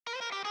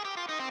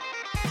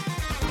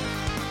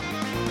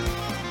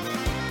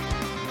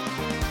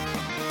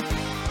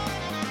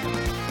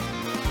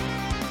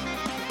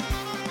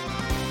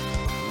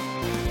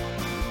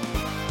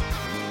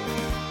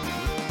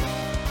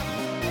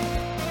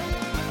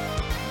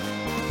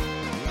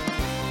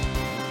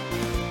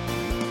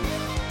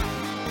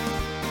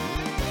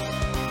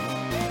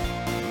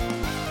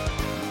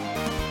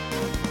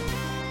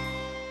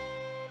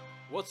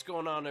What's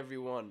going on,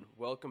 everyone?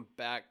 Welcome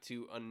back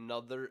to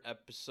another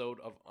episode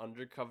of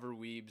Undercover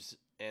Weebs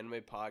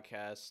Anime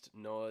Podcast.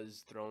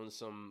 Noah's throwing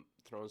some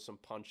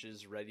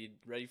punches, ready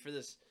for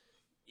this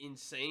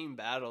insane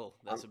battle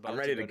that's about I'm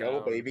ready to to go,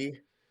 down. baby.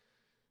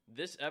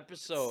 This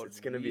episode, It's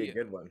gonna be a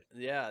good one.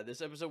 Yeah, this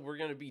episode we're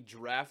gonna be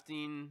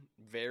drafting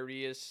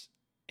various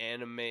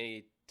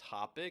anime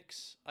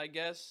topics. I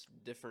guess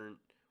different.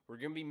 We're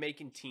gonna be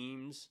making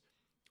teams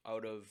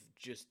out of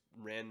just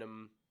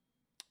random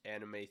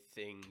anime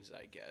things,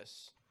 I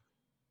guess.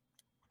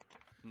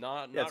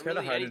 Not it's really kind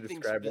of hard to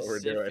anything describe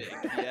specific. what we're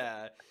doing.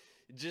 Yeah,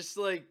 just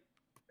like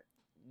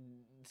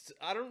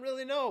I don't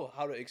really know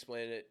how to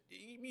explain it.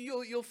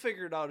 You'll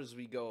figure it out as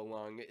we go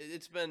along.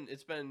 It's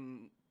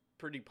been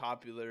pretty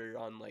popular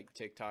on like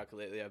TikTok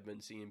lately. I've been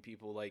seeing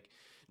people like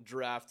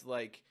draft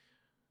like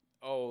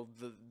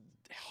the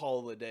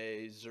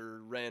holidays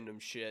or random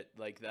shit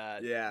like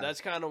that. Yeah.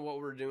 That's kind of what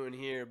we're doing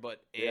here,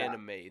 but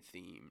anime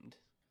themed.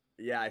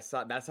 Yeah, I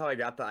saw. That's how I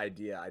got the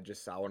idea. I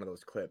just saw one of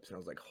those clips, and I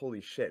was like,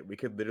 "Holy shit! We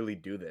could literally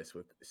do this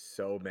with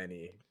so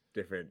many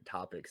different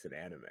topics in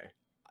anime."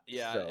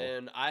 Yeah, So,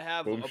 and I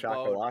have boom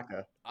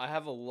shakalaka. I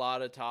have a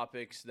lot of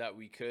topics that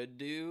we could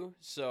do.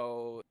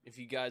 So if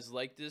you guys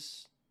like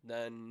this,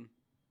 then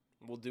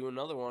we'll do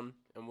another one,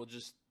 and we'll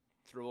just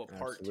throw a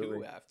part Absolutely.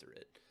 2 after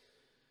it.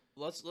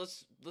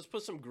 Let's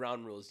put some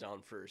ground rules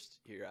down first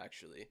here,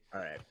 actually.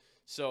 All right.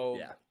 So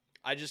Yeah.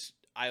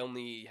 I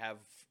only have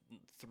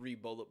 3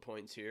 bullet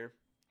points here.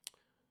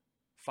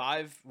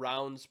 5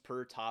 rounds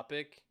per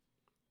topic.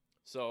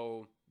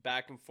 So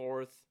back and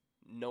forth.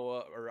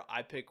 Noah or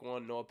I pick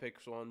one, Noah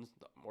picks one,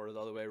 or the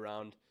other way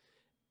around.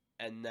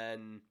 And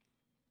then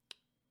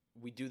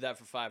we do that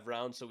for 5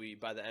 rounds. So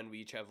by the end we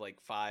each have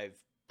like 5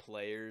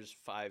 players,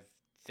 5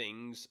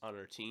 things on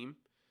our team.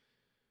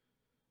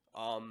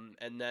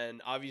 And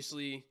then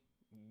obviously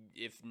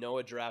if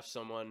Noah drafts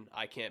someone,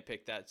 I can't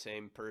pick that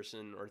same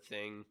person or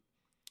thing.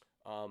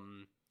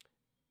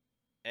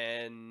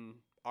 And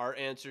our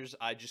answers,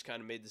 I just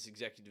kind of made this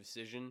executive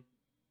decision,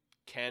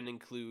 can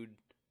include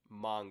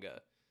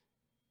manga,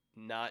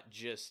 not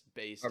just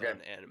based on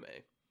anime.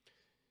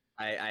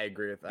 I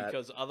agree with that.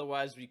 Because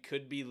otherwise we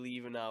could be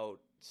leaving out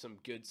some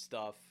good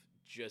stuff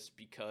just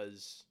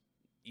because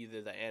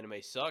either the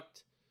anime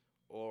sucked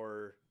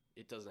or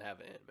it doesn't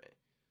have an anime.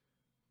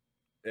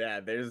 Yeah,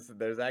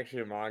 there's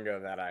actually a manga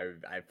that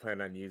I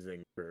plan on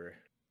using for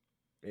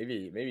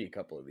maybe a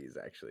couple of these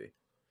actually.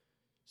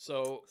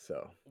 So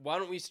why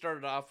don't we start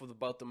it off with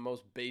about the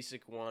most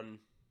basic one,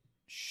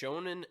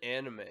 shonen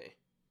anime.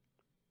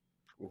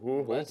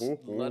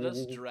 Let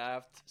us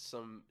draft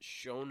some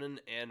shonen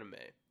anime.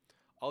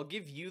 I'll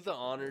give you the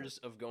honors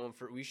of going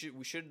for. We should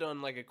have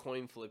done like a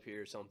coin flip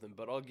here or something,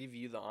 but I'll give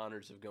you the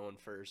honors of going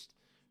first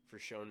for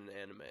shonen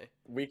anime.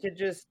 We can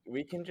just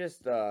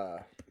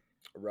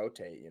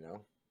rotate, you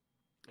know.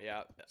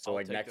 Yeah. So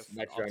like next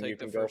round you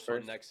can go first.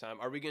 One next time.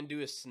 Are we gonna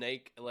do a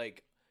snake?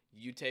 Like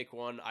you take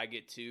one, I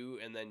get 2,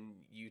 and then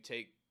you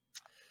take.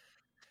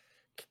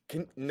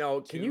 Can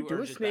you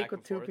do a snake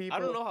with 2 people? I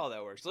don't know how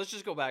that works. Let's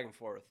just go back and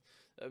forth.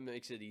 That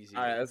makes it easy.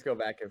 All right, let's go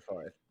back and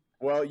forth.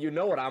 Well, you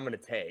know what I'm gonna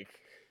take.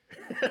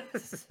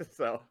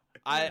 So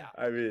I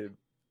mean,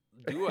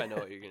 do I know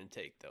what you're gonna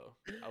take though?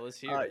 Let's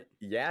hear it.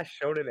 Yeah,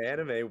 shonen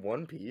anime,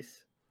 One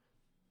Piece.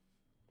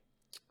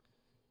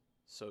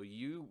 So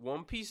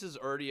One Piece is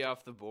already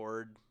off the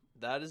board.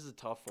 That is a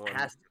tough one.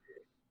 Has to be.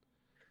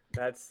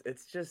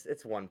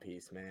 It's One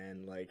Piece,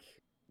 man. Like,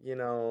 you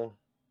know,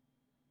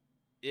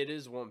 it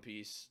is One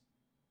Piece.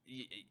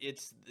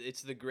 It's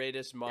the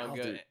greatest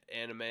manga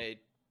anime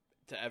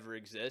to ever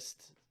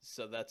exist.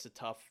 So that's a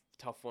tough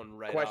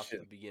one off the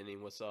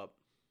beginning. What's up?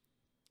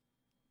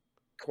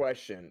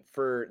 Question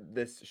for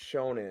this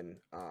shonen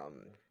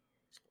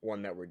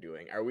one that we're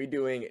doing. Are we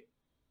doing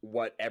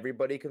what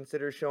everybody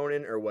considers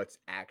shonen or what's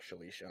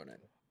actually shonen?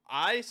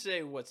 I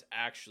say what's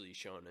actually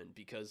shonen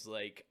because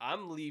like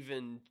I'm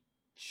leaving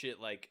shit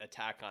like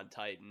Attack on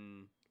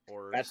Titan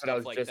or that's stuff what I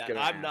was like just that.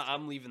 gonna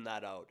I'm leaving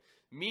that out.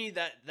 Me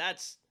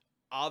that's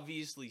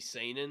obviously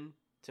seinen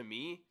to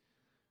me,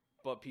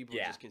 but people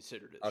just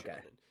considered it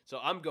shonen. So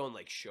I'm going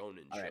like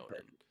shonen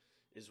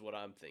is what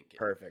I'm thinking.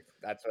 Perfect.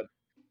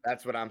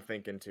 That's what I'm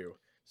thinking too.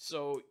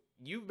 So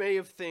you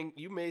may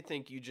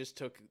think you just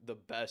took the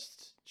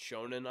best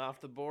shonen off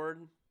the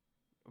board,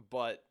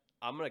 but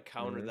I'm gonna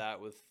counter that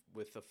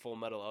with the Full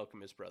Metal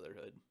Alchemist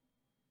Brotherhood.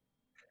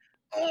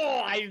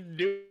 Oh, I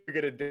knew you were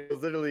gonna do.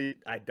 Literally,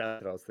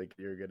 that's what I was thinking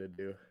you were gonna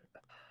do.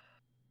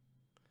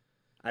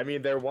 I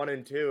mean, they're 1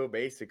 and 2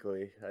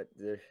 basically.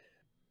 They're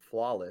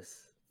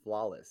flawless.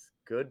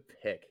 Good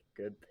pick.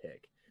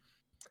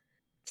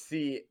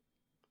 See,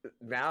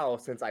 now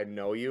since I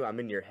know you, I'm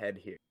in your head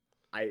here.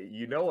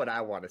 You know what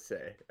I want to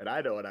say, and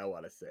I know what I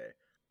want to say,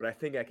 but I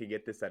think I could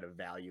get this at a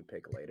value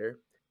pick later.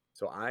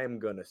 So I am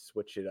gonna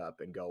switch it up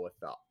and go with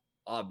the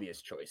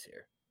obvious choice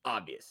here.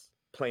 Obvious,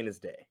 plain as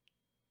day.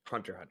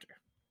 Hunter x Hunter.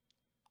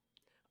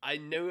 I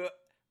knew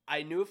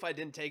if I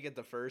didn't take it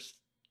the first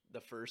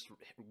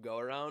go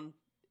around,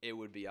 it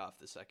would be off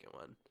the second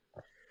one.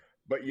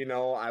 But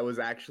I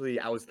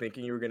was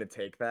thinking you were gonna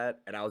take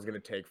that, and I was gonna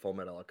take Full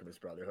Metal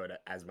Alchemist Brotherhood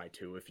as my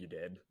 2 if you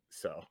did.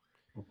 So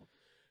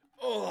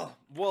Oh,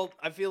 well,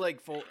 I feel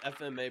like full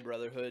FMA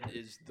Brotherhood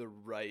is the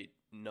right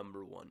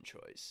number one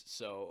choice.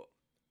 So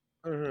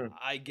Mhm,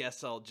 I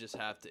guess I'll just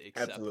have to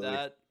accept absolutely.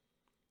 that.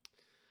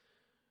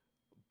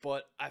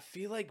 But I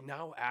feel like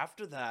now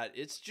after that,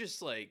 it's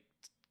just like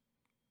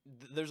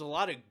there's a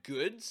lot of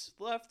goods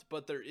left,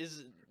 but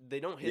they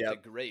don't hit the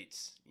Yep.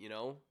 greats, you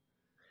know?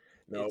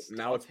 No, It's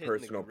now tough it's hitting the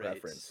personal greats.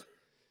 preference.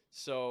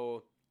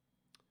 So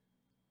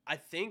I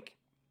think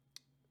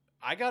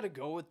I gotta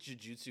go with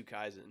Jujutsu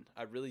Kaisen.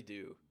 I really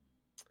do.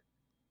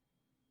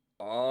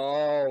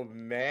 Oh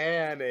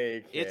man,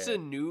 It's a AK.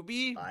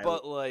 newbie, I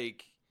but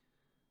like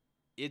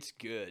it's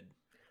good.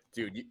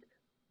 dude,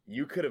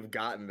 you could have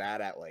gotten that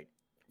at like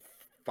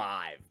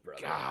 5,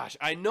 brother. Gosh,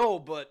 I know,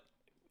 but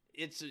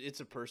it's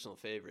a personal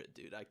favorite,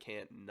 dude. I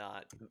can't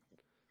not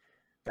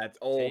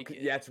take Yeah,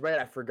 it. that's right.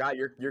 I forgot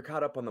you're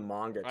caught up on the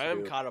manga I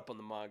am too. caught up on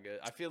the manga.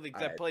 I feel like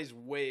All that right. plays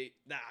way.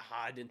 Nah,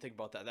 I didn't think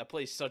about that. That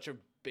plays such a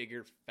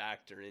bigger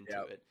factor into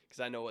Yep. it because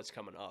I know what's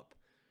coming up.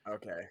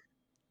 Okay.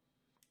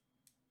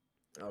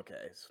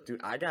 Okay. So,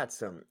 dude, I got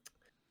some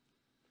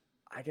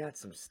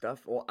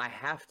stuff. Well, I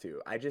have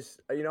to. I just,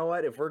 you know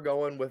what? If we're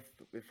doing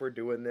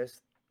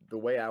this the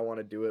way I want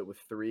to do it with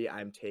 3,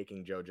 I'm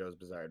taking JoJo's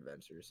Bizarre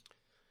Adventures.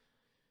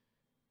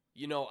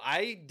 You know,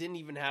 I didn't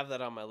even have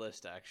that on my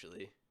list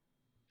actually.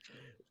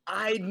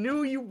 I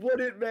knew you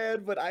wouldn't,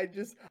 man, but I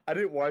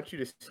didn't want you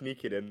to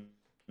sneak it in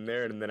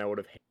there, and then I would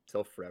have hated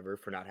myself forever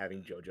for not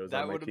having JoJo's on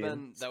That my would have team.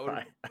 been So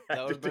I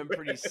that had would to have do been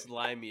pretty it.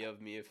 slimy of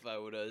me if I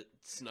would have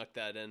snuck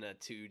that in at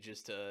 2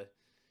 just to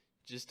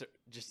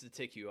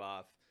tick you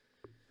off.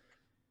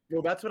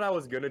 Well, that's what I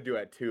was gonna do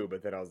at 2,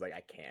 but then I was like,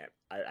 I can't.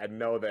 I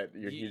know that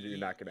you're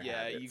not gonna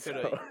Yeah, have it. you could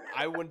have. So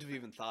I wouldn't have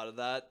even thought of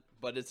that,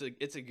 but it's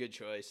a good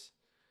choice.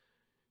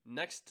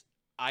 Next,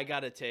 I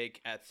gotta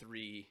take at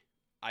 3.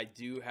 I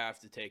do have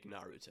to take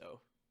Naruto.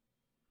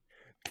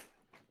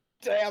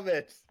 damn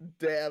it,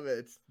 damn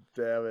it,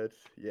 damn it.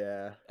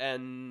 Yeah,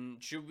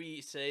 And should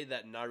we say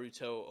that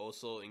Naruto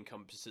also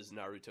encompasses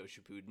Naruto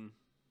Shippuden?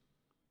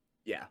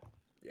 yeah,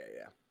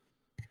 yeah.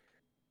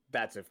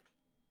 That's a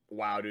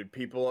wow, dude.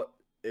 People,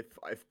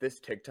 if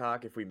this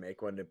TikTok, if we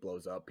make one, it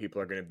blows up.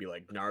 People are gonna be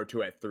like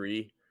Naruto at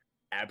 3,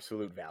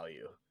 absolute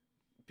value.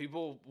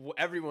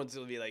 Everyone's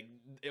gonna be like,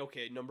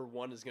 okay, number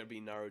 1 is gonna be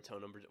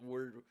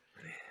Naruto.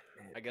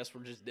 I guess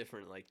we're just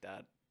different like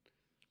that.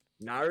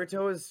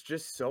 Naruto is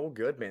just so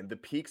good, man. The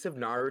peaks of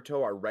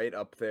Naruto are right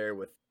up there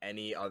with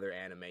any other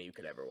anime you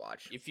could ever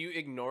watch. If you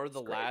ignore the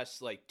It's great.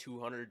 last like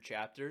 200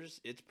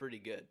 chapters, it's pretty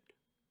good.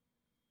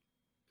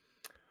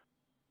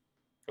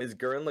 Is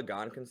Gurren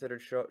Lagann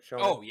considered shonen?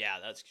 Oh yeah,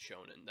 that's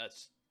shonen.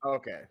 That's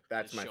Okay, as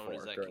that's my shonen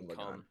as 4, that can Gurren Lagann.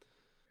 come.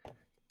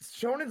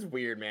 Shonen's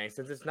weird, man.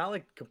 Since it's not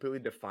like completely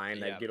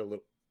defined, I Yeah, get a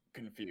little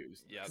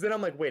confused. yeah. Because then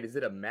I'm like, wait, is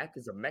it a mech?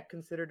 Is a mech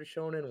considered a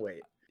shonen?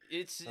 Wait,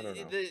 It's I don't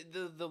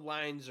know. the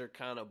lines are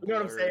kind of You know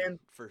what I'm blurred saying?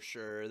 for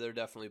sure. They're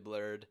definitely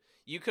blurred.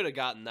 You could have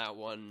gotten that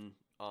one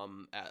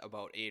at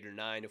about 8 or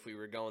 9 if we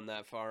were going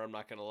that far. I'm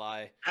not gonna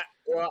lie.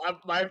 Well,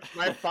 my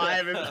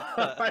 5 is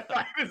my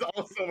 5 is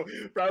also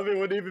probably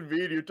wouldn't even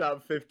be in your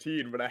top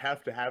 15, but I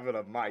have to have it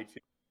on my team.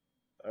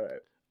 All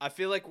right. I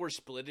feel like we're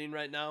splitting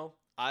right now.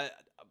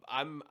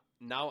 I'm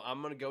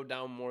gonna go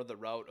down more the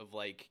route of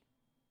like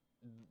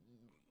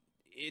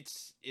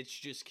it's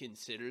just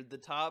considered the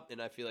top,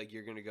 and I feel like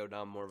you're gonna go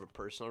down more of a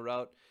personal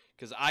route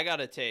because I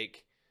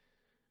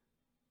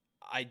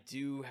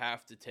do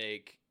have to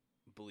take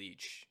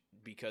Bleach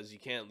because you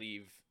can't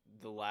leave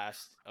the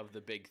last of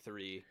the big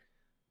 3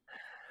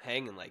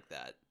 hanging like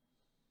that.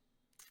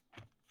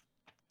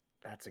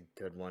 That's a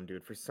good one,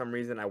 dude. For some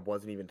reason, I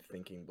wasn't even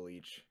thinking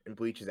Bleach, and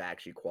Bleach is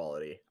actually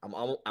quality. I'm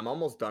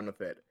almost done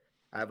with it.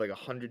 I have like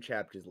 100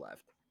 chapters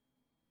left,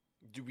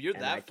 Dude, you're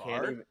and I that can't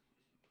far? even.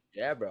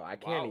 Yeah, bro, I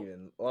can't Wow.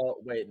 even. Well,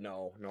 wait,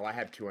 no, I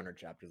have 200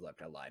 chapters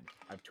left. I lied.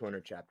 I have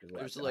 200 chapters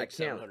There's left, and I like can't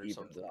 700 even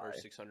something or lie.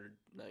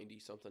 690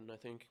 something, I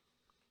think.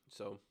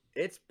 So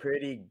It's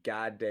pretty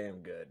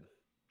goddamn good.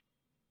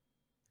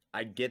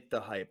 I get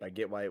the hype. I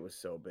get why it was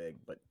so big,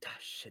 but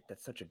gosh, shit,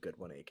 that's such a good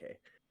one, AK.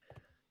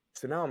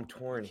 So now I'm you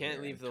torn can't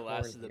here. leave I'm the torn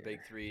last of the here.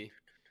 big 3.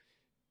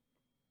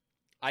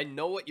 I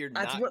know what you're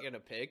That's not what. gonna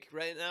pick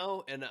right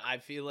now, and I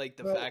feel like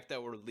the Well, fact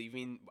that we're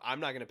leaving, I'm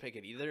not gonna pick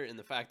it either, and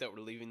the fact that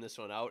we're leaving this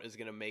one out is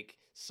gonna make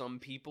some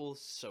people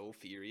so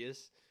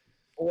furious.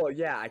 well,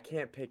 yeah, I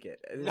can't pick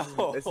it. This is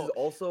No,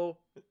 also.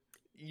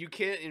 you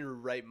can't in your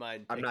right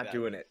mind I'm pick not that.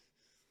 doing it,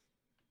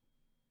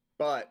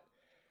 but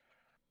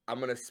I'm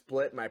gonna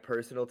split my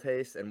personal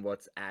taste and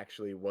what's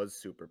actually was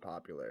super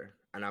popular,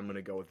 and I'm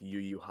gonna go with Yu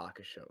Yu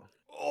Hakusho.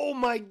 Oh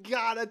my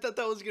god, I thought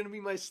that was gonna be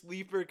my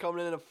sleeper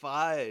coming in at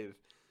 5.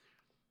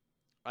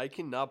 I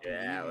cannot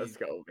Yeah, believe let's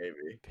you go,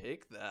 baby.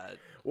 picked that.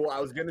 Well, I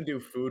was gonna do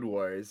Food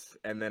Wars,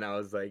 and then I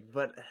was like,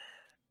 but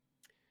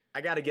I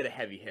gotta get a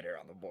heavy hitter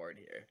on the board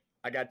here.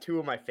 I got 2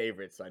 of my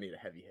favorites, so I need a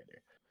heavy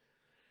hitter.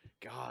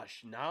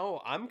 Gosh,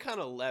 now I'm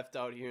kind of left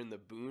out here in the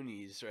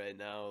boonies right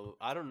now.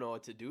 I don't know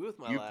what to do with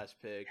my You last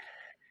pick.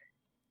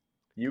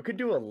 you could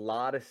do a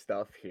lot of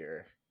stuff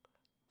here.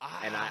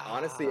 And I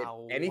honestly, if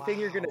anything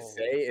you're gonna Wow.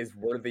 say is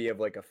worthy of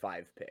like a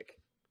 5 pick.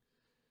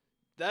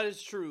 That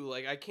is true.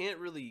 Like, I can't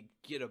really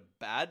get a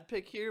bad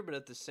pick here, but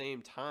at the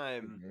same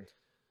time, Mhm.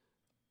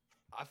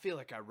 I feel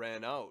like I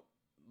ran out.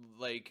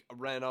 Like, I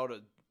ran out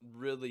of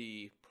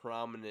really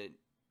prominent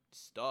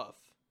stuff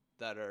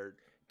that are.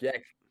 Yeah,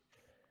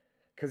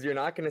 because you're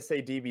not gonna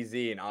say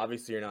DBZ, and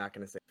obviously you're not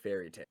gonna say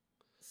Fairy Tale.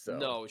 So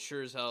No,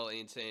 sure as hell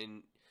ain't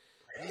saying.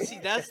 You see,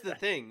 that's the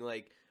thing.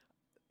 Like,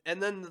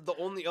 and then the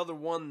only other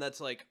one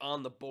that's like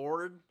on the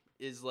board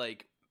is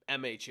like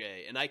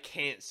MHA, and I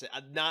can't say.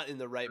 I'm not in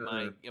the right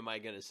mind. Am I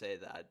gonna say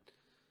that?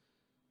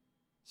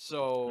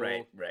 So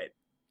right.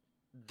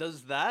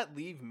 does that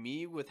leave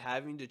me with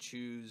having to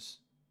choose?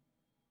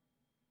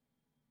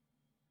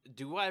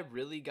 Do I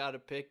really got to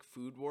pick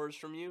Food Wars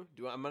from you?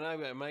 Am I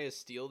gonna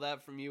steal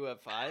that from you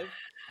at 5?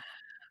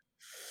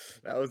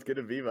 That was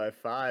gonna be my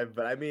 5,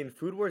 but I mean,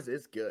 Food Wars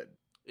is good.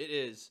 It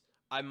is.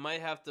 I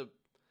might have to.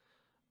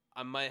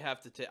 I'm gonna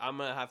have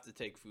to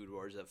take Food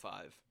Wars at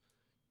 5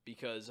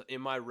 because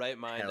in my right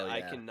mind Hell I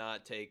yeah.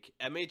 cannot take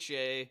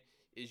MHA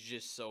is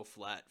just so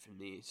flat for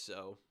me.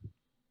 So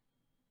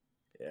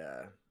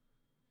Yeah.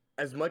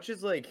 As much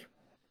as like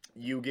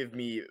you give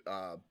me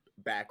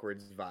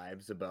backwards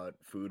vibes about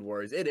Food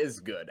Wars, it is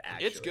good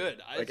actually. it's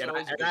good. Like, It's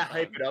always a good I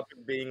hype time. it up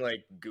as being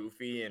like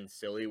goofy and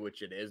silly,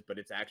 which it is, but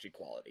it's actually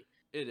quality.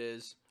 It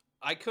is.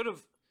 I could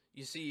have.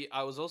 You see,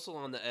 I was also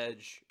on the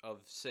edge of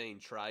saying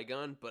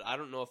Trigun, but I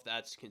don't know if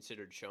that's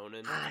considered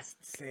shonen.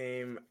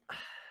 Same.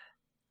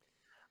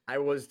 I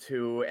was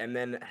too, and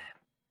then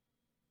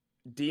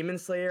Demon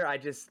Slayer.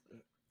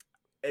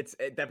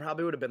 That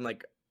probably would have been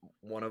like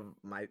one of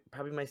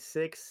probably my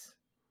 6.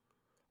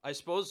 I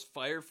suppose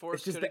Fire Force.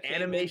 It's just coulda the came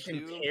in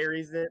animation too.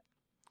 carries it.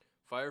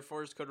 Fire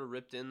Force could have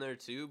ripped in there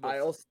too, but I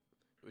also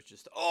it was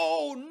just.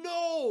 Oh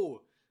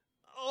no!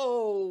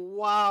 Oh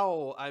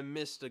wow! I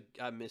missed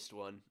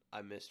one.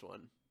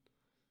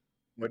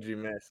 what'd you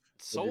miss? What'd you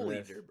Soul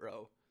miss? Eater,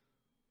 bro.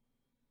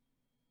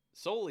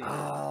 Soul Eater.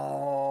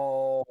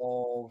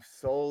 Oh,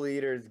 Soul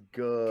Eater's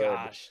good.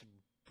 Gosh,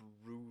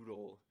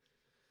 brutal.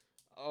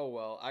 Oh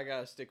well, I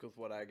gotta stick with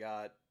what I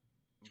got,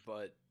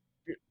 but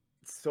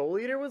Soul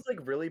Eater was like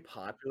really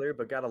popular,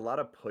 but got a lot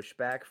of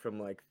pushback from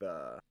like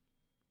the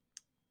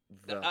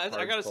I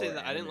gotta say hardcore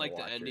that I didn't anime like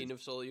the watchers. ending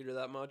of Soul Eater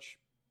that much,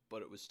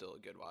 but it was still a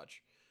good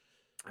watch.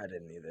 I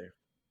didn't either.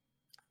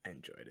 I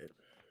enjoyed it.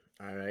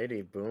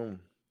 Alrighty, boom.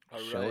 All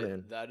right,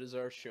 Shonen. that is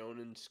our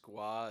shonen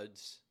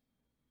squads.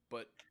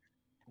 But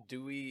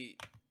do we?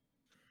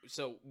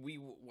 So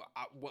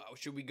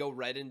should we go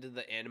right into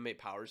the anime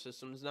power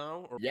systems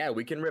now? Or Yeah,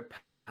 we can rip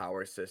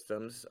power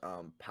systems.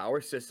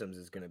 Power systems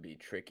is gonna be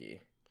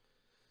tricky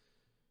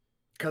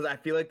because I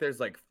feel like there's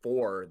like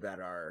 4 that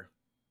are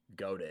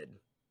goated.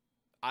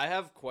 I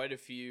have quite a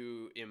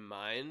few in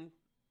mind.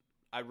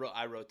 I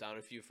wrote down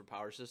a few for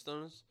power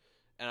systems,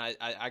 and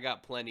I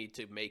got plenty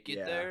to make it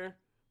Yeah. there,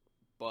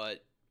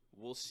 but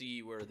we'll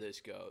see where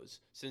this goes.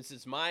 Since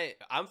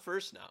I'm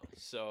first now,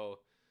 so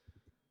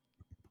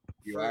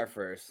You are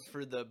first.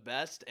 for the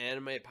best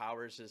anime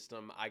power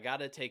system, I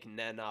gotta take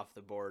Nen off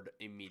the board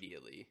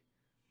immediately.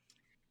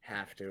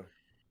 Have to.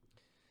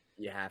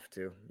 You have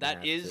to. You That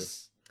have to.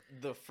 is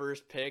the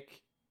first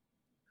pick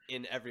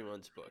in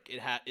everyone's book.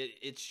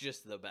 It's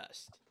just the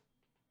best.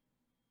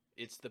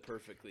 It's the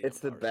perfectly.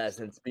 It's the best,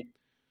 and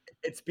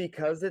it's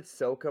because it's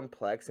so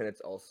complex, and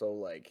it's also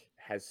like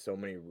has so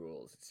many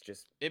rules. It's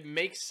just It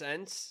makes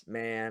sense.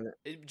 man.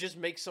 It just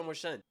makes so much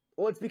sense.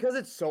 Well, it's because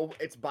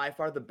it's by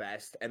far the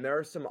best, and there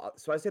are some.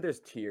 So I say there's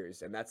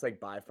tiers, and that's like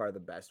by far the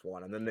best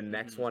one, and then the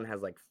next Mhm. one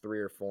has like 3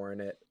 or 4 in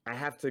it. I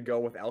have to go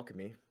with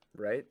Alchemy,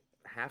 right?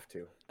 Have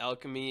to.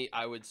 Alchemy,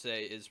 I would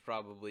say, is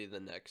probably the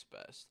next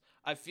best.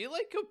 I feel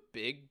like a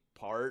big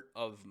part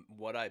of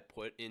what I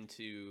put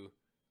into,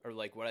 or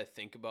like what I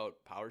think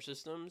about power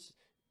systems,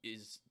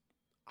 is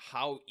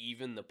how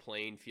even the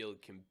playing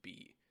field can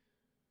be.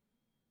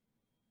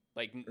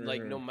 Like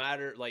no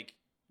matter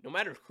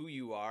who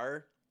you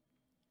are,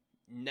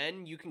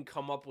 then you can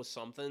come up with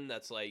something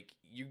that's like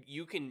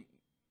you can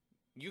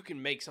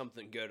make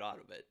something good out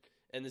of it.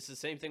 And it's the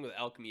same thing with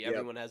Alchemy. Yep.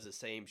 Everyone has the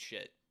same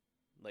shit.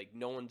 Like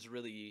no one's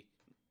really.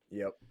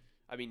 Yep.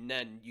 I mean,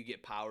 then you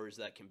get powers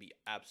that can be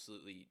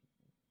absolutely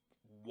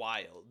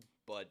wild,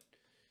 but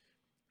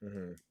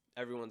hmm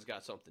everyone's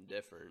got something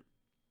different.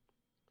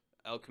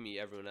 Alchemy,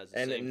 everyone has the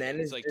And same then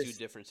thing. It's is like two just-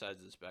 different sides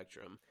of the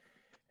spectrum.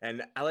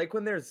 And I like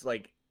when there's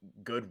like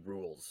good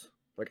rules.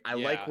 Like I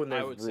Yeah, like when I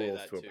there's would say rules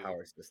that to a too.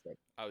 power system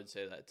I would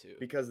say that too.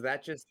 because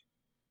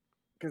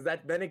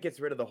then it gets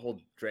rid of the whole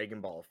Dragon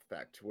Ball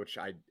effect, which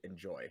I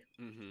enjoy.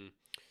 Mm-hmm.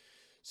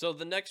 So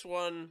the next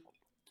one,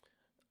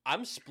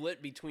 I'm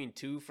split between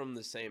 2 from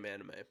the same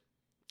anime.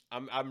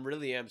 I'm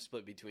really am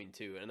split between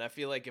 2, and I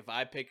feel like if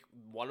I pick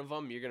one of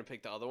them, you're gonna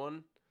pick the other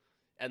one,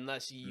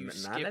 unless you Not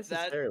skip that.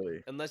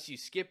 necessarily. Unless you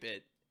skip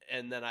it,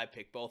 and then I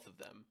pick both of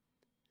them.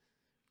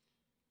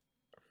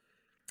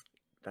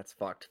 That's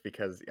fucked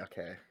because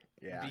okay,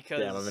 yeah.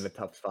 Damn, I'm in a because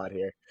tough spot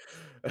here.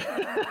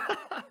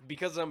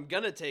 because I'm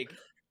gonna take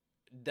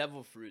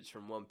devil fruits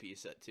from One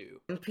Piece at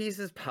 2. One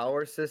Piece's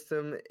power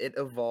system, it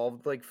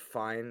evolved like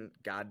fine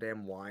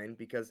goddamn wine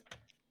because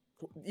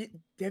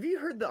have you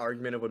heard the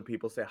argument of when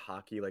people say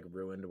hockey like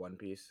ruined One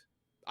Piece?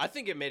 I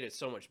think it made it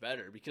so much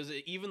better because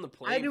it even the I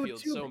playing do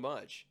field too. so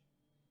much.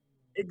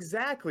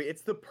 Exactly.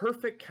 It's the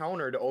perfect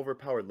counter to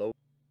overpowered low.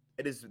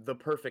 It is the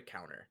perfect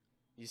counter.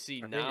 You see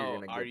I think you're now,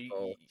 gonna get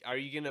both are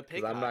you gonna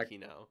because pick I'm not. hockey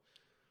now?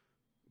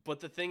 But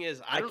the thing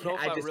is, I I don't know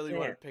can't. if I I just really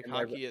want to can't. pick And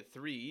like, hockey at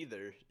 3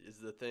 either. Is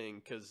the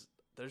thing because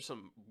there's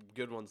some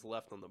good ones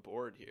left on the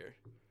board here.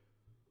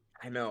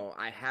 I know.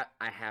 I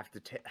have to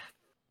take.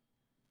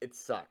 It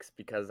sucks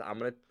because I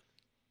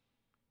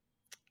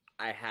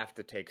have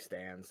to take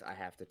stands. I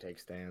have to take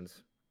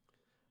stands.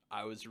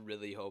 I was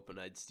really hoping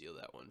I'd steal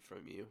that one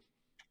from you.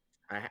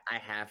 I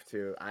have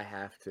to. I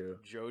have to.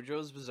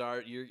 JoJo's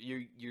Bizarre.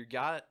 You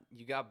got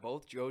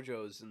both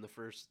JoJo's in the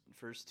first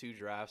 2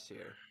 drafts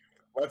here.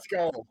 Let's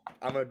go.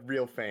 I'm a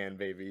real fan,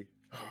 baby.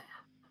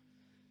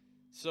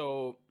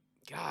 So,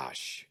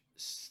 gosh,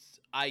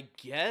 I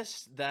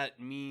guess that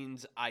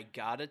means I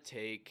gotta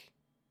take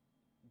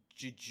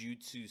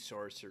Jujutsu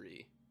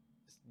Sorcery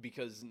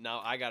because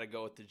now I gotta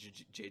go with the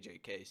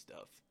JJK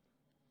stuff.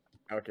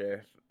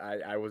 Okay,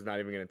 I was not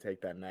even gonna take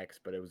that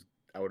next, but I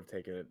would have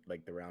taken it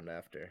like the round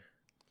after.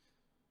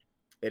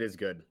 It is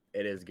good.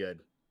 It is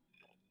good.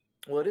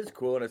 Well, it is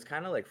cool and it's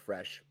kind of like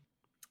fresh.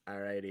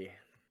 Alrighty,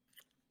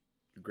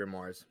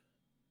 grimoires.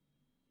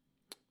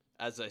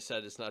 As I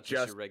said, it's not just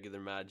Just your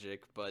regular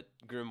magic, but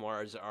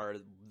grimoires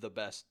are the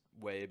best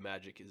way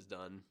magic is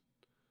done.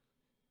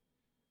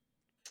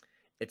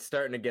 it's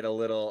starting to get a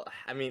little.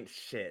 I mean,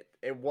 shit.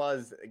 It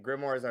was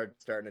grimoires are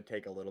starting to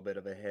take a little bit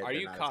of a hit. Are They're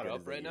you not as caught good up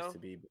as they right used now to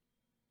be.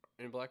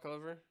 in Black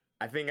Clover?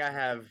 I think I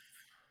have.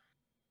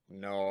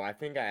 No, I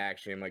think I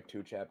actually am like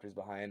 2 chapters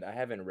behind. I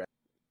haven't read.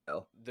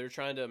 They're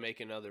trying to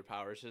make another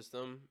power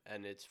system,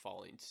 and it's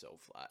falling so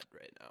flat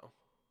right now.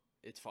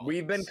 It's falling.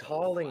 We've been so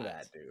calling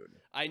flat. that, dude.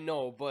 I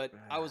know, but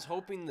I was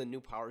hoping the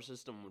new power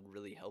system would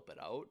really help it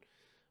out,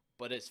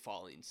 but it's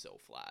falling so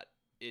flat.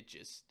 It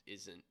just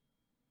isn't.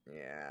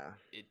 Yeah.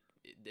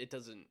 It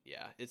doesn't.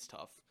 Yeah, it's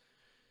tough.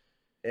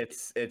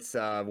 It's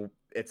a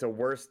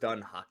worse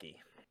done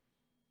hockey.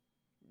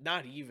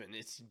 Not even.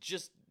 It's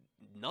just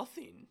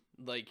nothing.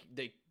 Like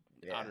they.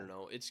 Yeah. I don't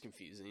know. It's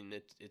confusing.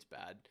 It's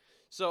bad.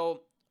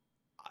 So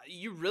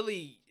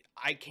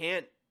I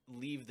can't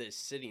leave this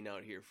sitting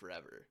out here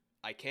forever.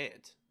 I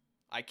can't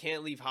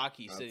leave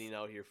hockey sitting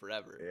out here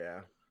forever.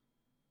 Yeah.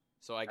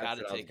 So I got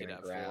to take it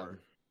at 4.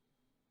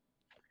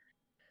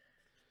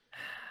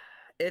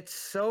 It's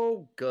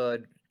so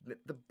good.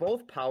 The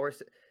both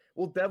powers.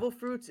 Well, Devil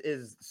Fruits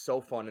is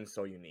so fun and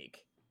so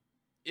unique.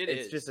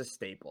 It's just a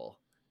staple.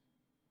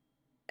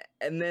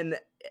 And then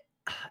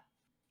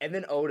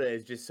Oda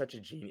is just such a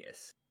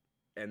genius.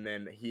 And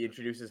then he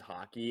introduces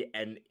hockey,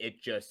 and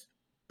it just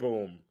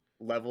boom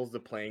levels the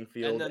playing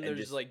field. And then there's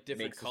just like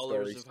different makes the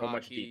colors story of so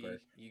much hockey.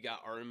 deeper. You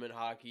got armament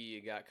hockey.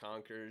 You got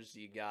conkers.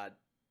 You got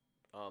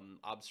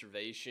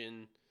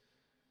observation.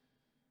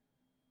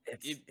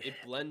 It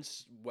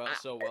blends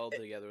so well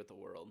together with the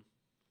world.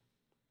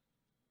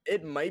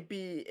 It might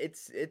be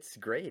it's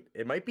great.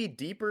 It might be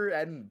deeper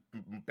and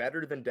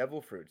better than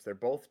Devil Fruits. They're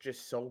both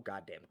just so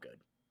goddamn good.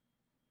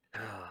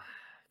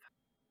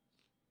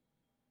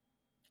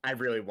 I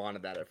really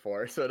wanted that at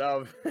 4, so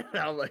now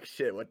I'm like,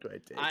 shit. What do I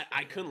take?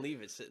 I couldn't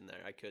leave it sitting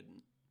there. I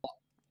couldn't.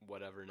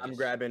 Whatever. I'm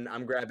grabbing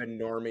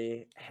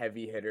Normie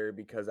heavy hitter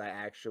because I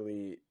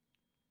actually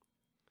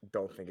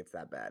don't think it's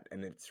that bad,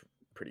 and it's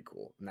pretty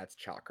cool. And that's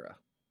Chakra.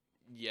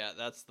 Yeah,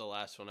 that's the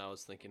last one I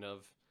was thinking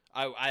of.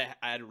 I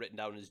had it written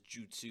down as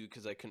Jutsu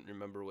because I couldn't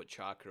remember what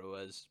Chakra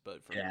was,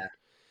 but from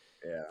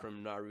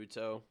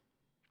Naruto.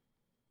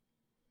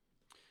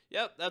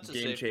 Yep, that's a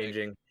game safe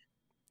changing. Pick.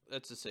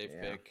 That's a safe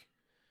pick.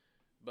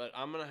 But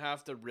I'm gonna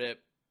have to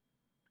rip.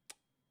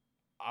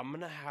 I'm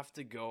gonna have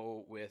to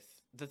go with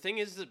the thing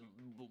is that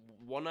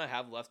one I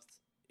have left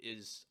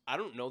is I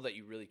don't know that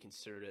you really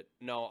considered it.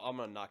 No, I'm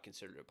gonna not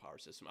consider it a power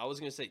system. I was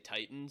gonna say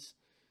Titans,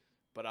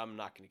 but I'm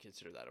not gonna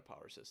consider that a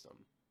power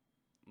system.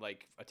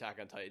 Like Attack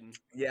on Titan.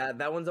 Yeah,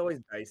 that one's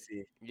always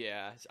dicey.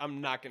 Yeah,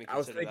 I'm not gonna. I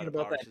was thinking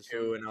about that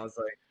too, and I was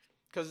like,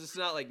 because it's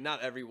not like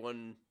not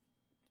everyone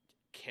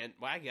can.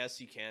 Well, I guess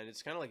you can.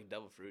 It's kind of like a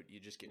devil fruit. You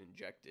just get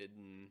injected,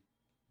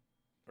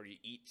 or you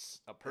eat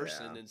a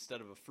person instead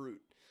of a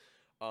fruit.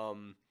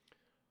 But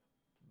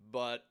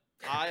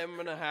I am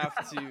gonna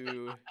have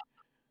to.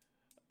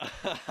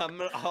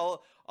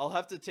 I'll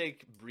have to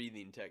take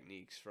breathing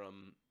techniques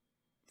from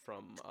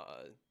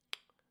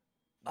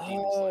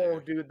Demon Slayer.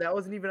 Dude, that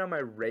wasn't even on my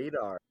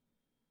radar.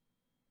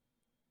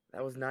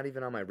 That was not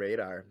even on my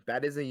radar.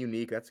 That is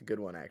that's a good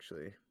one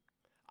actually.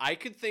 I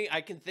can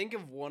think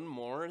of one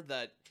more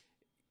that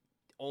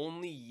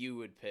only you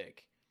would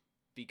pick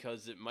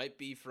because it might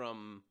be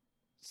from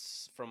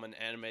an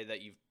anime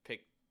that you've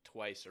picked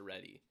twice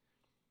already.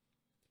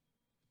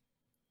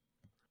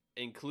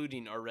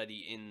 Including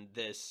already in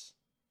this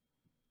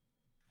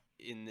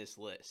in this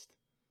list.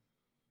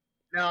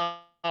 No,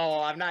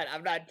 I'm not.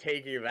 I'm not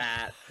taking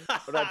that.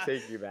 I'm not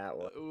taking that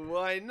one.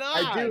 Why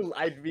not?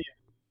 I mean,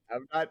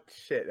 I'm not.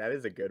 Shit, that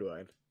is a good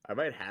one. I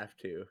might have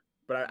to,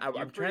 but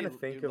I'm trying to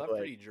think you're of left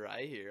like. pretty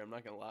dry here. I'm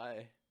not gonna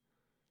lie.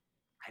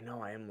 I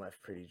know I am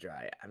left pretty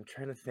dry. I'm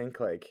trying to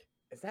think like,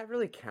 does that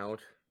really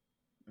count?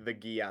 The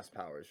Geass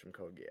powers from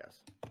Code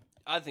Geass.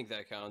 I think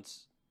that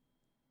counts.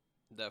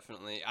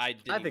 Definitely. I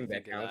didn't think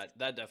that think of counts. that.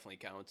 That definitely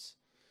counts.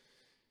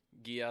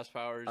 Geass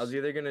powers. I was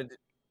either gonna,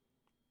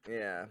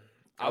 yeah.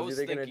 I was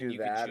either thinking gonna do you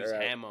that could choose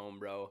or Hamon,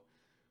 bro.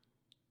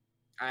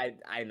 I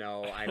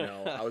know.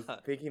 I was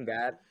thinking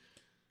that,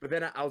 but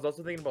then I was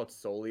also thinking about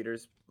Soul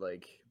Eaters,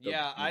 like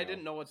Yeah, I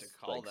didn't know what to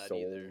call like that soul,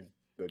 either.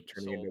 the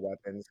turning Soul. into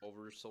weapons.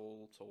 Over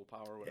soul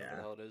power, whatever Yeah.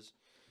 the hell it is.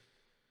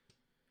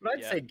 But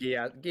I'd Yeah. say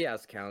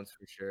Geass counts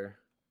for sure.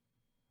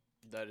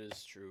 That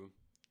is true.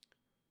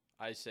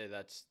 I say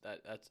that's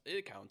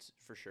it counts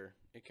for sure.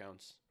 It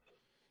counts.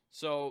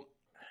 So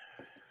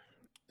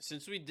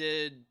since we've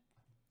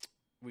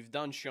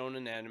done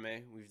shonen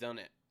anime, we've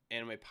done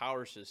anime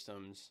power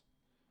systems.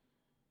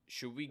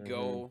 Should we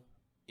go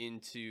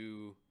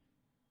into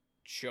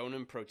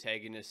shonen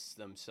protagonists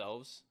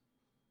themselves?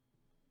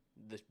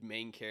 The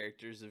main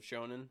characters of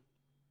shonen?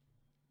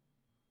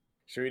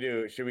 Should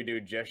we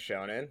do just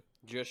shonen?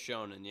 Just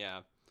shonen,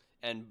 yeah.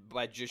 And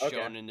by just Okay.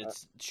 shonen,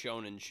 it's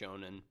shonen.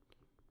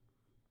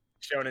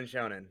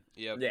 Shonen.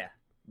 Yep. Yeah.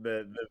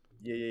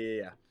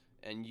 Yeah.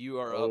 And you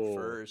are up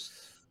first.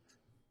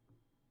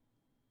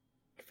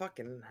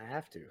 Fucking, I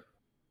have to.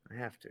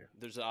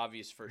 There's an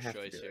obvious first Have to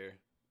choice do it. here.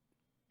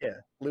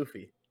 Yeah,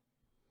 Luffy.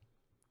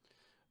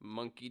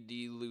 Monkey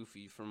D.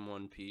 Luffy from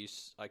One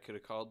Piece. I could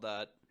have called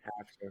that.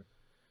 Have to.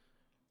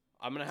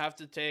 I'm going to have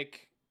to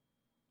take...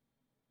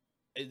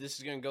 This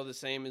is going to go the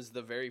same as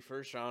the very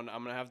first round.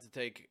 I'm going to have to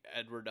take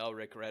Edward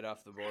Elric right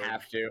off the board.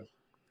 Have to.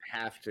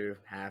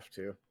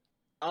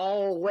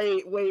 Oh,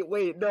 wait,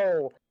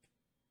 no.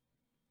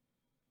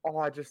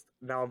 Oh,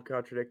 now I'm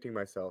contradicting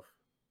myself.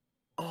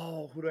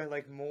 Oh, who do I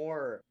like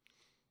more?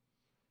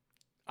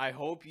 I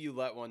hope you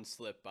let one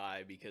slip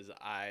by because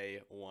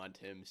I want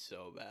him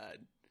so bad.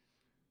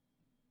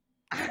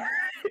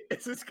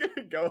 Is this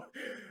gonna go?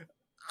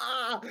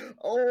 I'm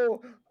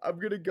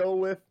gonna go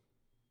with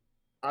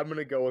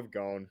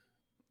Gon.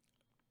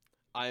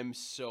 I'm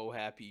so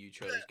happy you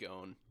chose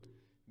Gon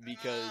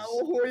because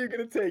who are you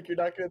gonna take? You're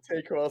not gonna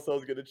take who else I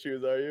was gonna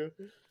choose, are you?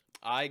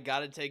 I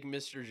gotta take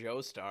Mr.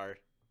 Joestar,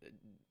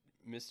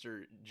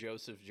 Mr.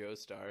 Joseph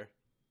Joestar.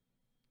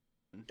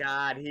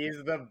 God,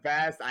 he's the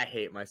best. I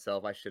hate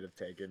myself. I should have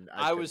taken.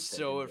 I was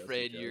so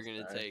afraid you were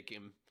gonna take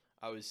him.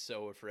 I was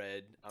so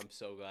afraid. I'm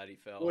so glad he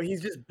fell. Well,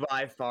 he's just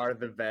by far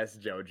the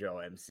best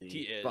JoJo MC.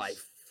 He is. By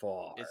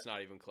far. It's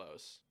not even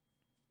close.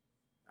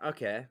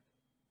 Okay.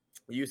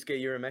 Yusuke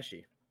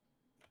Urameshi.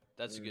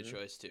 That's a good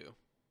choice too.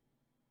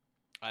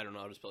 I don't know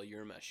how to spell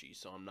Urameshi,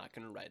 so I'm not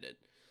gonna write it.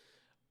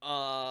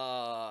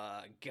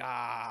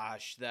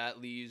 Gosh, that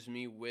leaves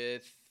me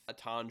with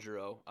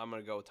Tanjiro. I'm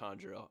gonna go with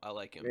Tanjiro. I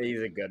like him.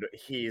 He's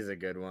a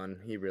good one.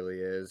 He really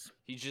is.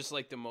 He's just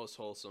like the most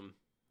wholesome.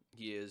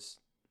 He is.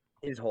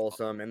 He's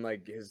wholesome, and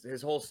like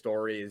his whole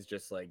story is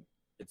just like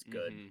it's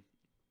good.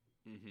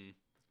 He's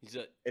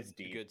It's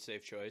deep. a good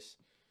safe choice.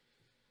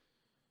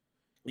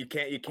 You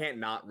can't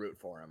not root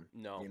for him.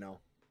 No. You know.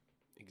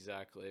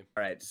 Exactly.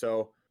 All right,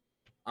 so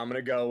I'm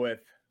gonna go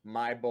with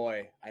my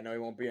boy. I know he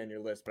won't be on your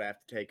list, but I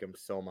have to take him.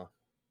 Soma.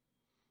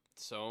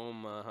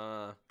 Soma,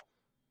 huh?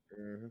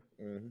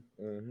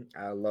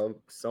 I love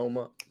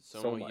Soma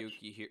so much.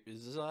 Yukihiro.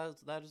 Is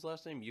that his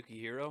last name?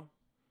 Yukihiro?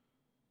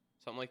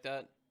 Something like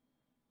that?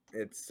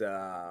 It's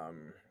I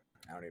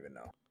don't even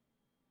know.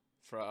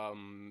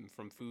 From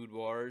Food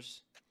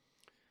Wars.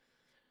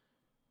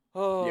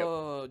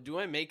 Oh, yep. Do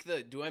I make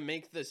the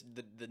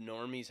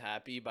normies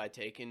happy by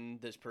taking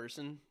this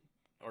person,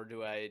 or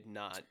do I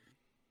not?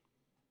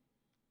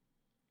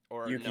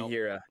 Or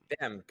Yukihira. No.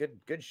 Damn,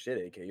 good shit,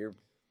 AK. Your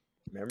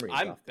memory.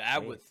 I'm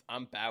bad with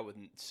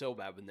so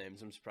bad with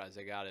names. I'm surprised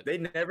I got it. They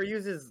never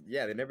use his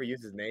name in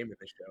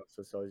the show,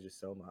 so it's always just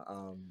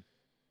Soma.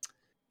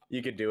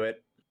 You could do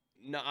it.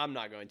 No, I'm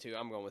not going to.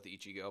 I'm going with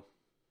Ichigo.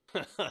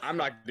 I'm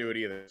not going to do it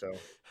either.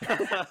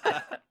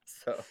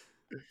 So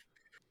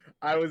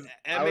I was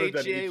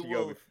MHA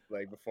will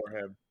before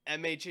him.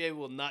 MHA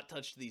will not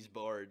touch these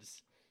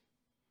boards.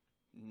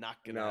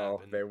 Not gonna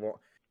happen. They won't.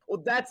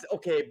 Well, that's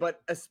okay,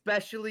 but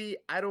especially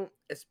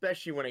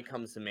when it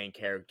comes to main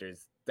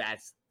characters,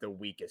 that's the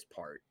weakest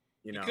part.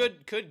 You know,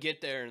 could get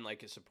there in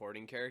like a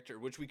supporting character,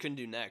 which we can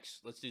do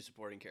next. Let's do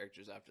supporting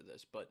characters after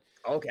this. But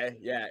okay,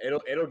 yeah,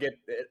 it'll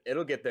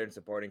get there in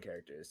supporting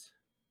characters.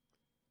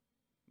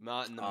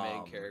 Not in the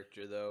main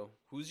character though.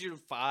 Who's your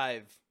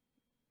 5?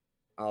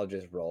 I'll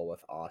just roll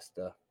with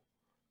Asta.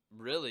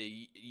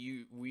 Really?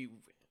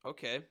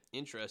 Okay,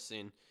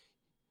 interesting.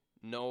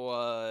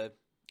 No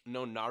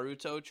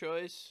Naruto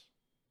choice?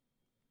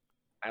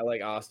 I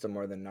like Asta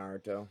more than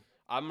Naruto.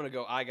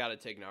 I gotta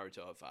take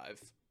Naruto at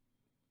 5.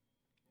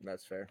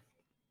 That's fair.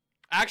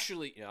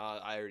 Actually,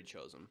 I already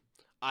chose him.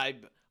 I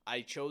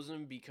chose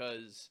him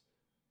because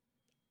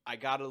I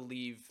gotta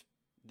leave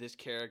this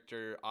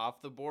character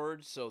off the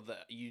board so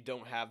that you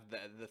don't have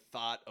the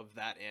thought of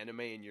that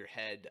anime in your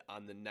head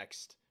on the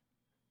next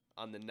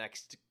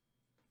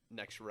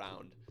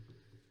round.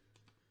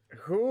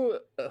 Who?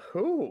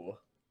 Who?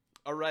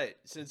 All right,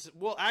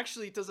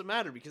 actually it doesn't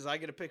matter because I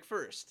get to pick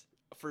first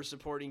for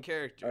supporting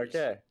characters.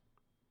 Okay.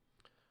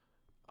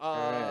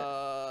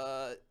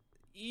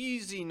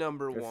 Easy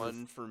number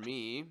one for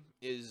me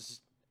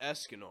is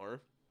Escanor.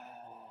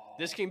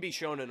 This can be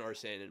shonen or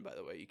seinen, by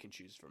the way. You can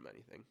choose from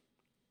anything.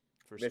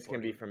 This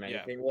can be from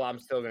anything. Yeah. Well, I'm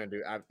still gonna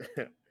do.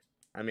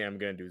 I'm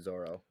gonna do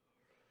Zoro.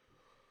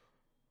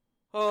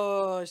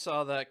 Oh, I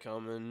saw that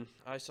coming.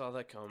 I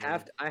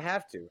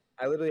have to.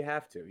 I literally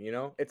have to. You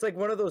know, it's like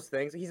one of those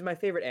things. He's my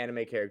favorite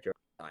anime character of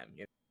all time.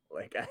 You know,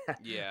 like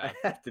yeah,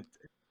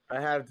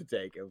 I have to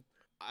take him.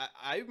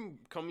 I'm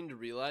coming to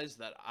realize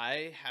that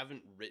I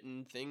haven't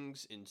written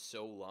things in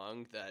so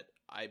long that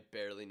I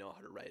barely know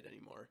how to write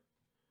anymore.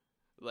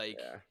 Like,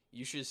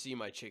 you should see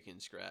my chicken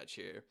scratch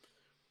here.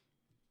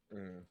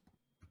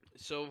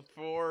 So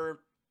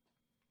for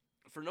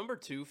number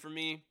two for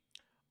me,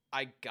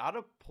 I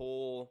gotta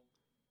pull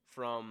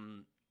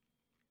from.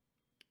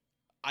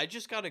 I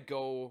just gotta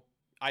go.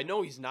 I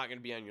know he's not gonna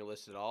be on your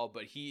list at all,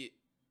 but he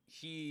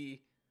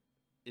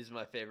is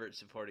my favorite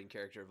supporting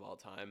character of all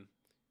time.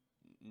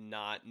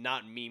 Not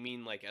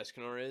memeing like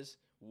Escanor is.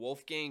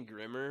 Wolfgang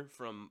Grimmer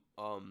from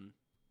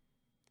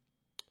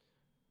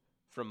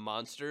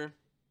Monster.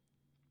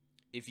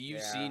 If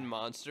you've seen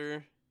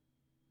Monster,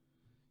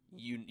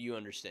 you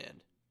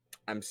understand.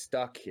 I'm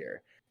stuck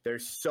here.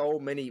 There's so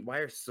many. Why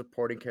are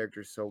supporting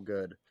characters so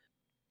good?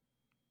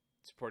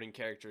 Supporting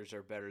characters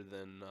are better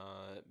than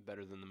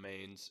the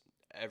mains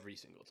every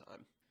single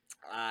time.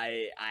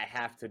 I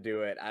have to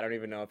do it. I don't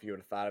even know if you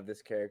would have thought of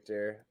this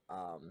character.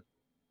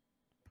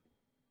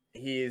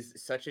 He is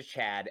such a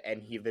Chad,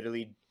 and he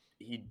literally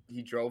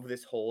he drove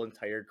this whole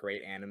entire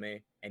great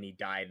anime, and he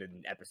died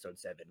in episode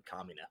 7,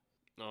 Kamina.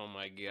 Oh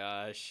my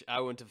gosh,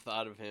 I wouldn't have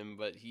thought of him,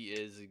 but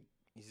he's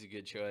a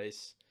good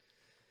choice.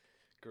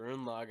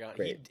 Gurren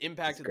Lagann, he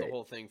impacted the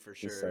whole thing for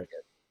sure.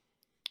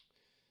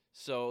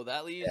 So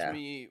that leaves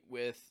me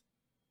with,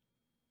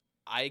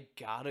 I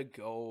gotta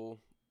go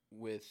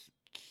with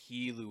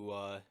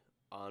Killua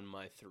on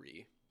my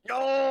 3.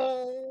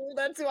 Oh,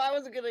 that's who I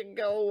was gonna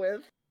go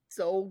with.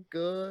 So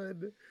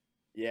good.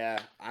 Yeah,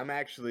 I'm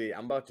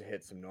about to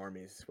hit some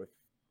normies with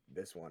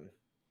this one.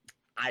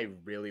 I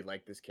really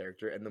like this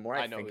character, and the more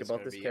I think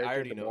about this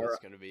character,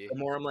 the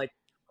more I'm like,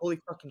 holy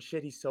fucking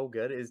shit, he's so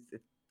good.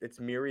 It's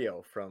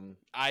Mirio from.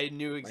 I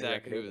knew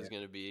exactly who it was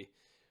gonna be.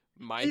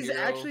 He's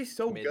actually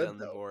so good on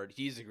the board.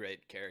 He's a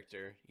great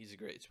character. He's a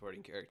great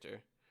supporting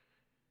character.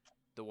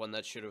 The one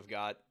that should have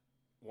got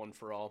One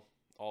for All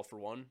for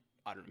One.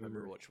 I don't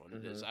remember which one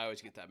it is. I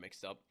always get that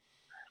mixed up.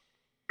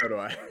 So do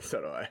I.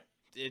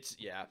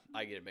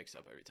 I get it mixed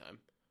up every time.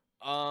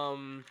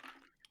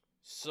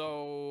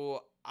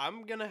 So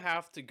I'm gonna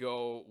have to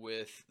go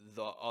with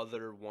the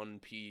other One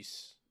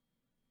Piece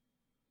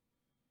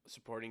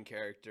supporting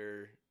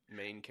character,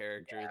 main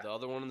character, the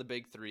other one in the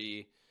big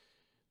 3,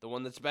 the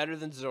one that's better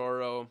than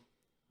Zoro.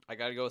 I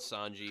gotta go with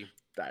Sanji.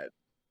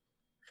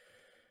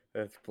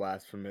 That's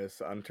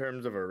blasphemous. On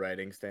terms of a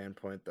writing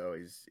standpoint, though,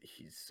 he's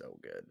so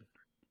good.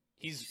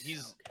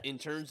 He's in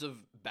terms of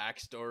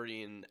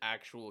backstory and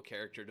actual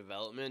character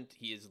development,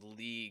 he is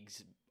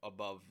leagues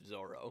above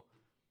Zoro.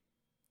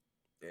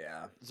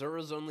 Yeah.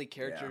 Zoro's only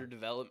character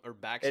development or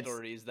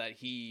backstory is that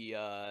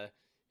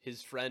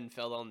his friend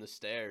fell down the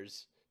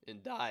stairs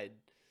and died.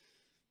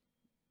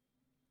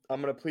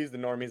 I'm gonna please the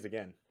normies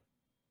again.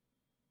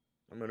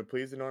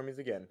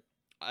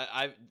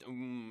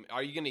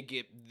 Are you gonna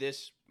get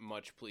this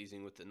much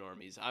pleasing with the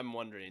normies? I'm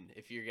wondering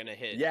if you're gonna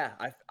hit. Yeah,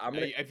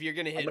 if you're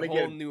gonna hit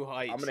whole new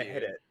heights. I'm gonna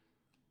hit it.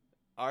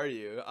 Are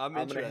you? I'm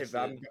interested.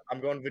 I'm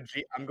going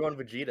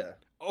Vegeta.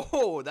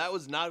 Oh, that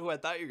was not who I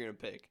thought you were gonna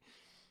pick.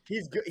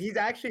 He's good. He's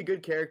actually a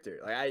good character.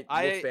 Like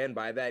I will stand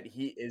by that.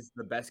 He is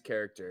the best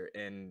character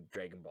in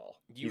Dragon Ball.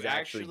 You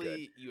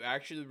actually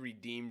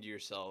redeemed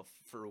yourself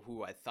for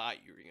who I thought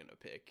you were gonna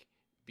pick,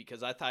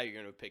 because I thought you were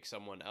gonna pick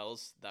someone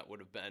else that would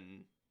have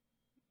been.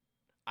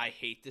 I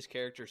hate this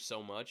character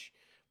so much,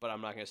 but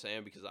I'm not gonna say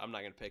him because I'm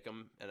not gonna pick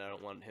him, and I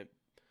don't want him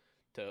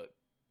to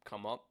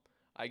come up.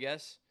 I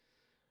guess,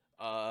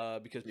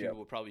 because people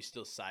will probably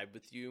still side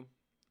with you,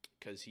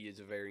 because he is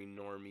a very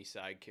normie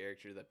side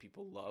character that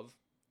people love.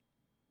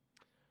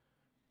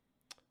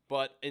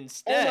 But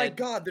instead, oh my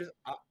god,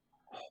 I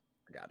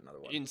got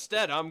another one.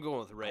 Instead, I'm going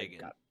with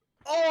Reagan.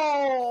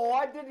 Oh,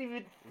 I didn't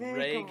even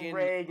think of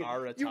Reagan.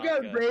 Arataka. You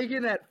got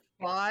Reagan at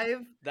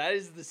 5? That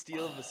is the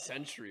steal of the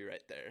century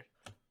right there.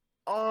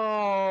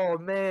 Oh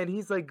man,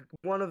 he's like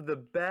one of the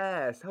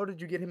best. How did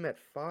you get him at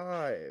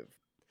 5?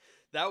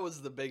 That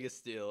was the biggest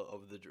steal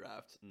of the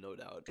draft, no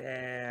doubt.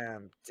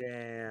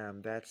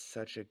 Damn, that's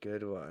such a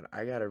good one.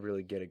 I gotta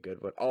really get a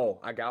good one. Oh,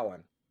 I got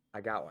one.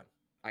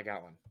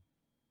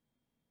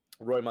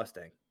 Roy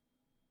Mustang.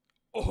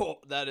 Oh,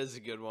 that is a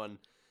good one.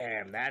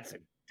 Damn,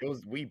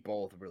 we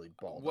both really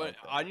balled.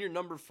 On your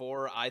number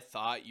 4, I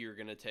thought you were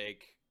gonna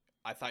take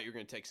I thought you were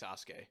gonna take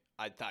Sasuke.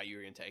 I thought you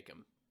were gonna take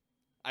him.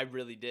 I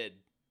really did.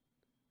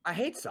 I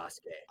hate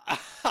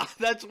Sasuke.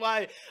 That's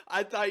why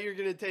I thought you were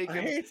gonna take I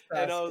him. hate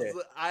And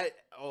Sasuke.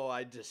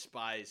 I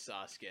despise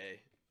Sasuke.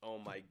 Oh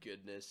my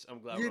goodness. I'm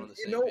glad we're You, on the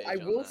you same know, page I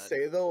on will that.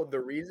 say though, the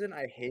reason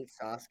I hate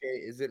Sasuke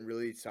isn't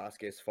really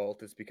Sasuke's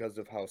fault. It's because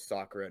of how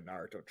Sakura and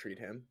Naruto treat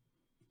him.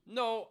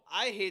 No,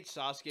 I hate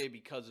Sasuke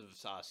because of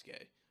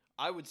Sasuke.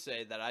 I would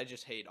say that I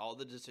just hate all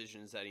the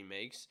decisions that he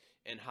makes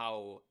and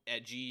how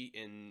edgy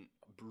and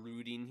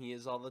brooding he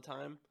is all the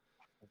time.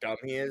 Dumb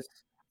he is.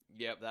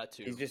 Yep, that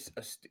too.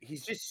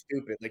 He's just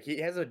stupid. Like he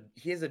has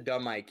a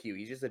dumb IQ.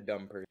 He's just a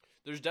dumb person.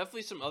 There's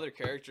definitely some other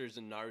characters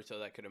in Naruto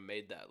that could have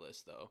made that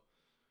list though.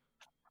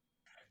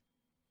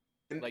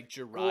 And, Like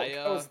well,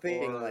 Jiraiya I was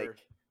thinking or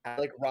I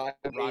like Rock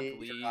Rock Lee,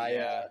 Lee, Jiraiya,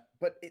 yeah.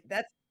 but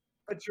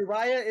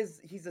Jiraiya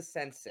he's a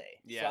sensei.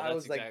 Yeah, so I that's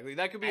was exactly. like,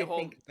 That could be I a whole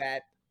think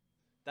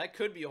that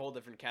could be a whole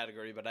different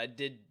category, but I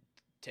did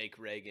take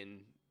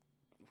Reagan,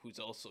 who's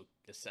also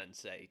a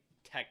sensei,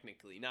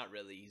 technically. Not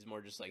really. He's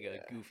more just like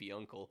a goofy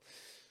uncle.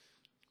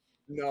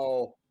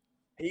 no,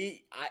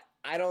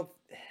 I don't.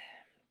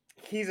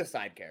 He's a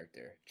side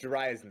character.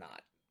 Jiraiya's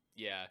not.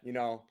 Yeah. You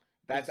know,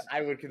 that's Because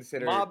I would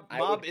consider. Mob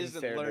I would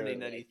isn't consider, learning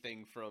like,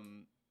 anything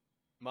from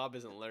Mob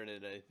isn't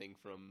learning anything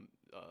from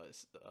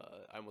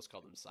I almost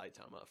called him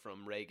Saitama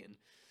from Reagan.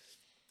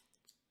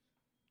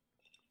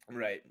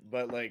 right,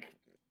 but like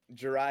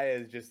Jiraiya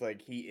is just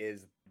like he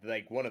is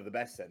like one of the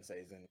best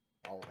senseis in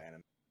all of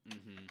anime.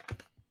 Mm-hmm.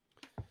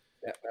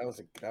 Yeah, that was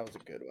a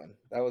good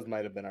one.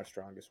 Might have been our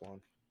strongest one.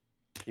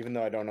 Even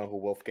though I don't know who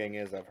Wolfgang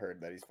is, I've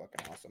heard that he's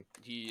fucking awesome.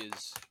 He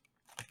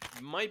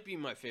might be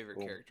my favorite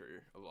Cool.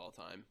 character of all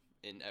time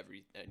in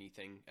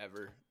anything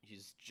ever.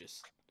 He's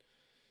just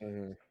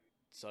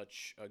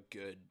such a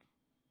good.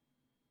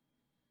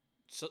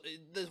 So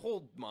the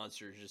whole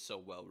monster is just so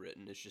well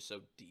written. It's just so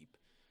deep.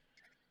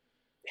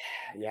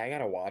 Yeah, I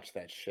gotta watch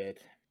that shit.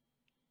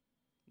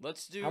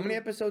 Let's do. How many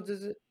episodes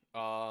is it?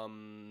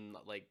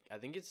 Like I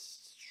think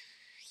it's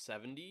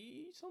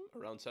 70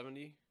 something, around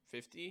 70,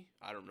 50.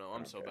 I don't know.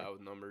 I'm so Okay. bad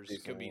with numbers.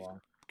 Decently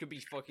long. Could be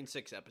fucking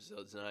 6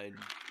 episodes, and I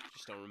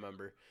just don't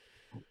remember.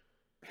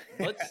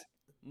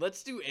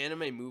 Let's do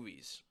anime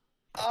movies.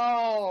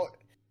 Oh,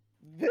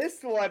 this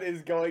one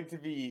is going to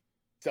be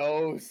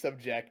so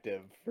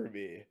subjective for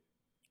me.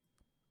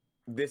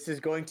 This is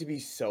going to be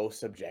so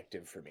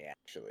subjective for me,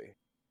 actually.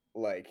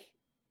 Like,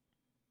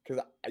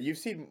 because you've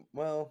seen,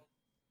 well,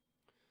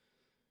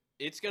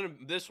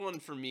 This one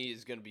for me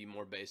is gonna be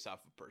more based off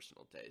of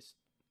personal taste.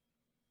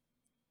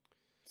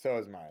 so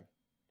is mine.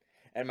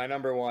 And my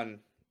number one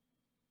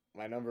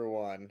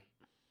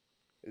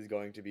is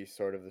going to be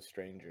Sword of the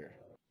Stranger.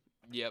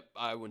 Yep,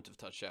 I wouldn't have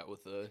touched that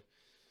with a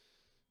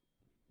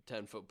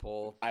 10-foot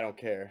pole. I don't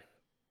care.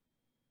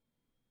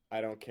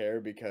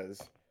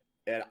 Because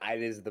it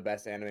is the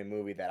best anime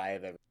movie that I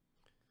have ever.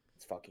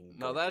 It's fucking.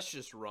 No, good. that's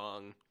just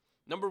wrong.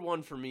 Number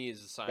 1 for me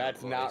is a silent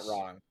That's voice. not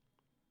wrong.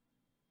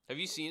 Have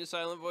you seen a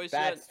silent voice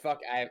That's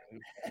yet?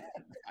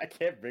 I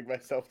can't bring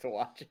myself to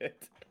watch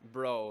it.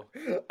 Bro.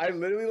 I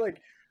literally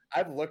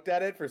I've looked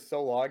at it for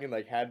so long and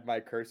had my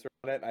cursor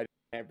on it. I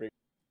can't bring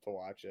myself to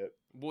watch it.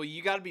 Well,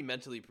 you got to be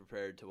mentally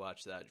prepared to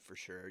watch that for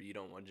sure. You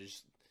don't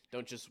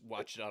just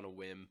watch it on a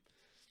whim.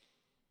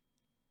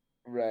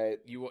 Right.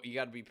 You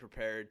got to be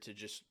prepared to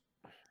just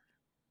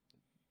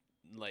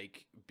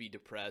be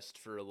depressed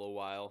for a little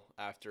while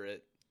after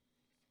it.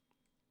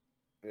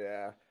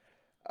 Yeah.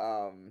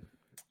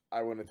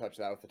 I wouldn't have touched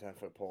that with a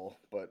 10-foot pole,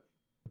 but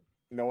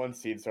no one's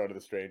seen Sword of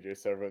the Stranger,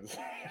 so everyone's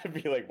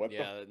gonna be like, "What?"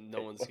 Yeah,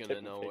 no one's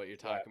gonna know what you're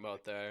talking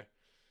about there.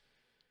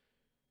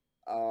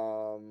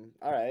 All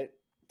right.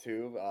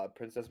 2,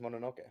 Princess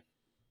Mononoke.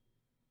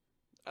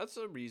 That's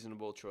a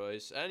reasonable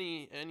choice.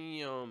 Any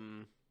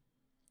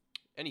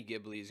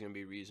Ghibli is gonna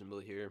be reasonable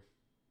here,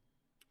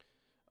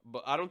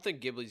 but I don't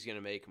think Ghibli's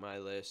gonna make my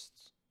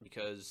list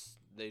because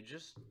they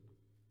just,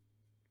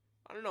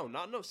 I don't know,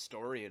 not enough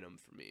story in them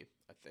for me.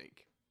 I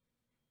think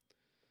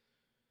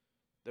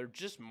they're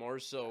just more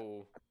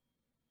so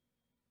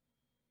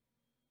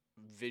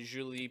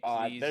visually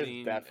pleasing.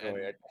 There's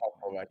definitely and a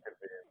couple that could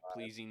be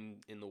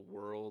pleasing in the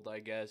world, I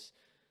guess.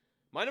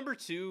 My number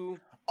 2.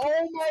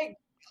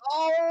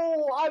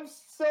 Oh, I'm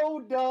so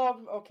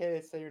dumb.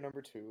 Okay, say your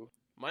number 2.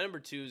 My number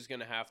 2 is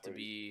gonna have to Please.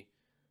 be.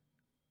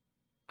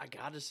 I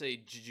gotta say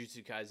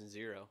Jujutsu Kaisen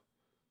 0.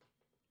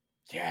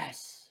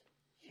 Yes.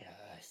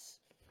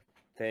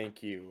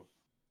 Thank you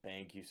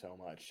so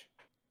much.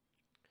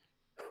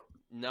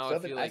 Now Still I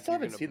feel haven't- I like still you're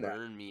haven't gonna seen that.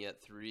 burn me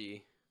at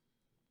 3.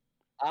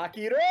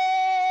 Akira.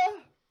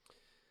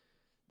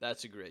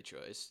 That's a great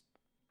choice.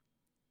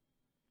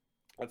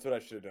 That's what I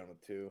should have done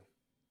with 2.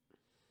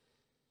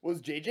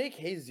 Was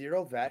JJK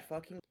 0 that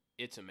fucking?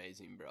 It's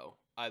amazing, bro.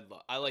 I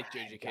like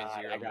JJK God,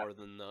 I 0 got- more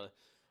than the.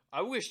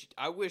 I wish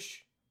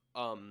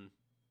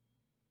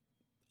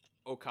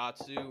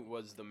Okatsu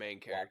was the main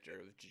character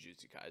of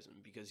Jujutsu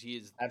Kaisen because he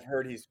is. I've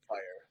heard he's fire.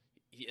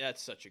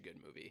 That's such a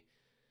good movie.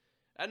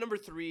 At number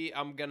 3,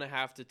 I'm gonna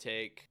have to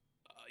take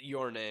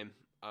Your Name.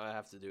 I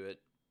have to do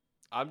it.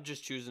 I'm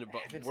just choosing it, I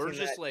but haven't we're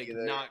seen just that like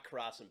either. not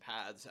crossing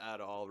paths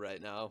at all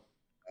right now.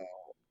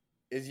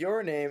 Is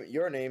your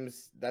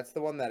name's that's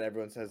the one that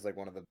everyone says like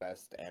one of the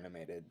best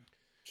animated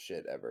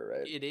shit ever,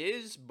 right? It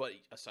is, but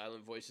A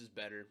Silent Voice is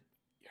better.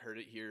 You heard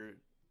it here,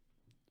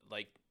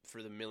 like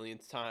for the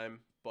millionth time,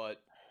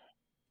 but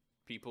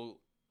people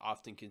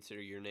often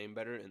consider Your Name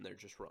better, and they're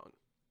just wrong.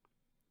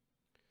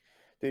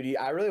 Dude,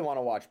 I really want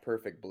to watch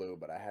Perfect Blue,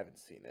 but I haven't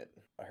seen it.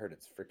 I heard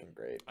it's freaking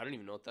great. I don't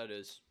even know what that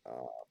is.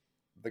 Uh,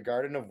 The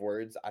Garden of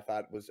Words, I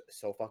thought was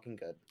so fucking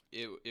good.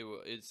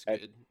 It's And,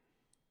 good.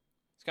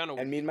 It's kind of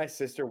and me and my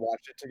sister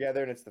watched it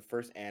together, and it's the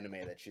first anime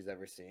that she's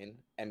ever seen.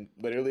 And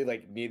literally,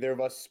 like, neither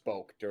of us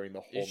spoke during the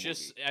whole it's movie.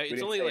 just We it's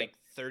didn't only say like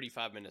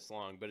 35 minutes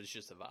long, but it's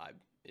just a vibe.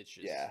 It's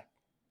just yeah,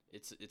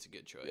 it's a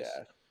good choice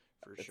yeah.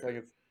 for It's sure.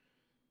 like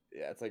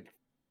it's like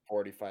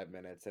 45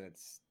 minutes, and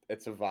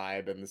it's a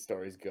vibe, and the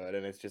story's good,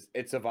 and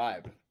it's a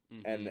vibe.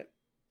 Mhm. And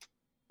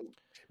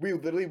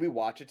we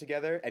watch it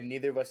together, and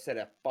neither of us said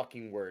a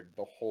fucking word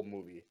the whole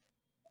movie.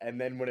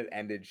 And then when it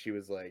ended, she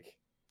was like,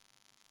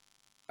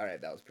 "All right,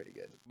 that was pretty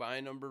good." My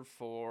number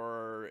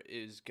 4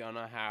 is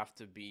gonna have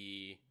to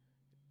be.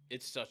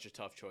 It's such a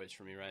tough choice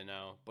for me right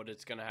now, but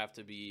it's gonna have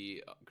to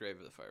be Grave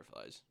of the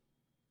Fireflies.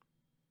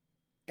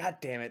 God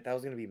damn it, that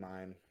was gonna be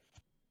mine.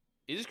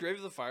 Is Grave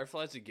of the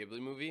Fireflies a Ghibli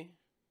movie,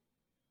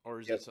 or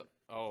is Yep. it?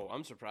 Oh,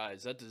 I'm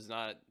surprised. That does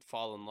not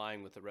fall in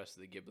line with the rest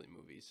of the Ghibli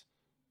movies.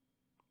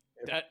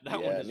 That Yeah,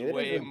 one is neither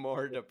way does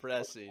more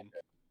depressing.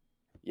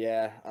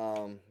 Yeah,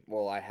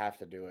 well, I have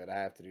to do it. I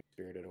have to do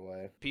Spirited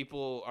Away.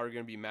 People are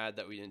gonna be mad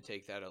that we didn't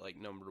take that at like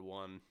number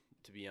 1.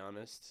 To be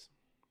honest,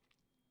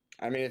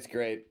 I mean, it's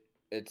great.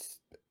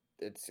 It's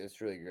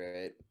really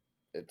great.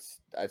 It's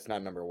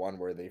not number one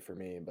worthy for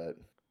me, but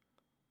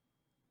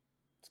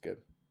it's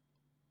good.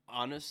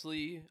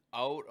 honestly,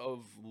 out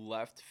of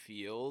left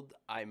field,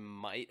 I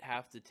might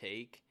have to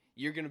take.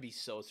 You're gonna be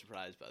so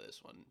surprised by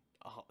this one.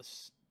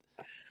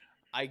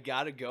 I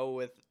gotta go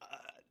with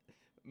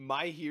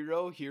My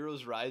Hero.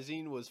 Heroes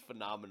Rising was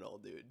phenomenal,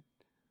 dude.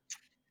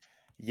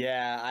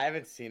 Yeah, I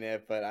haven't seen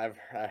it, but I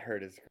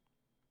heard it's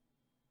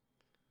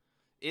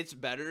It's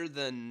better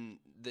than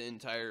the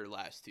entire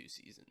last 2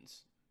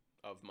 seasons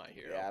of My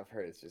Hero. yeah, I've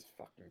heard it's just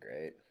fucking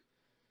great.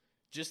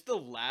 Just the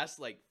last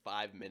like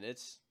 5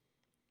 minutes.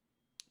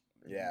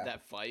 Yeah.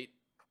 That fight,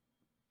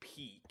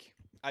 peak.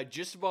 I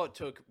just about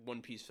took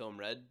One Piece Film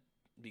Red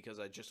because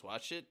I just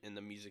watched it and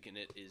the music in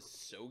it is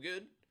so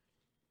good.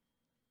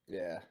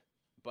 Yeah.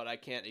 But I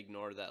can't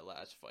ignore that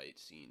last fight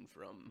scene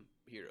from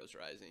Heroes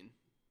Rising.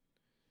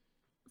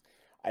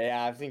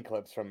 Yeah, I've seen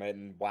clips from it,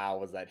 and wow,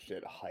 was that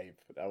shit hype?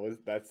 That was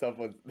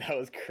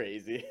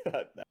crazy.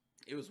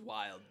 It was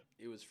wild.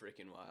 It was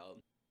freaking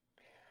wild.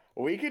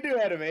 We could do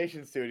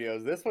animation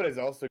studios. This one is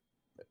also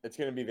it's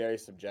gonna be very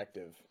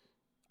subjective.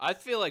 I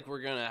feel like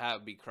we're gonna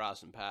be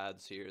crossing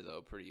paths here,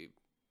 though.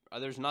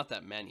 There's not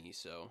that many,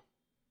 so.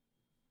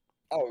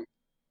 Oh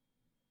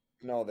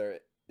no,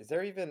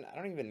 there even I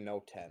don't even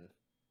know 10.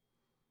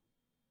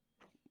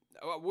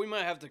 We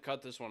might have to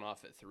cut this one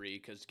off at 3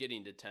 because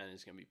getting to 10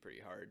 is gonna be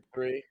pretty hard.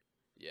 3.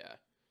 Yeah.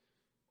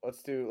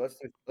 Let's do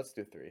 3. Let's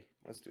do 3.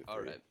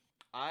 All right.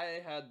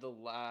 I had the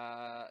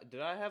last. Did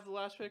I have the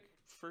last pick,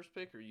 first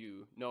pick, or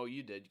you? No,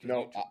 you did.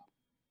 No,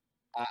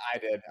 I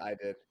did. I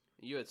did.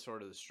 You had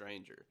Sort of the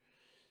Stranger.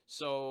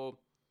 So,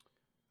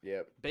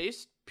 Yep.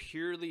 based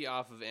purely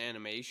off of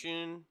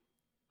animation,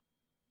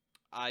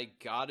 I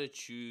gotta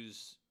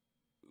choose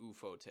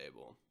UFO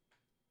Table.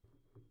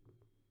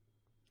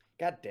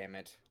 God damn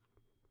it.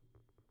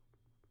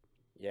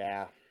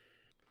 Yeah.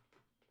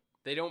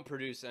 They don't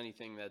produce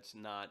anything that's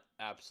not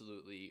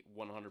absolutely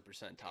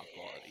 100% top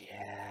quality.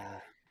 Yeah.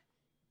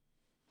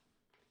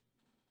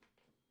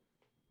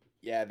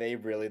 Yeah,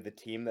 the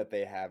team that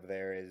they have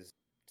there is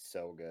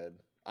so good.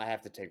 I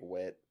have to take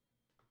Wit.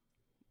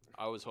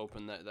 I was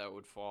hoping that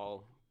would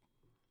fall.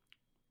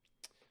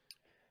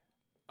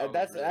 I was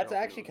That's really hoping it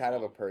actually would kind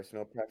of a fall.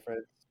 personal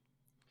preference.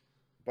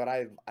 But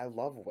I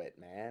love Wit,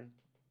 man.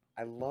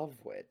 I love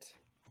Wit.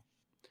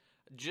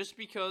 Just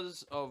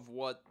because of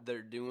what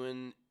they're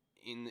doing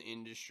in the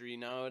industry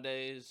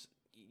nowadays,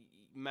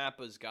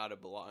 Mappa's got to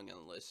belong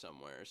on the list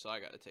somewhere. So I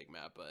got to take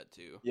Mappa at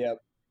 2.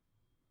 Yep.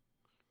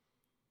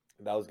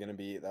 That was gonna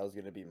be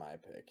my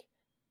pick.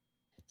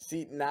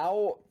 See,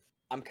 now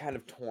I'm kind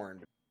of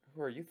torn.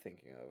 Who are you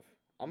thinking of?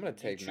 I'm gonna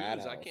take choose.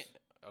 Madhouse. I can't.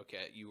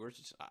 Okay, you were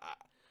just.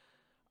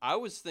 I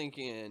was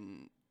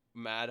thinking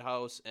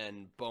Madhouse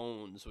and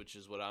Bones, which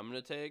is what I'm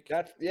gonna take.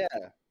 That's yeah.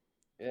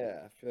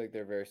 I feel like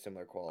they're very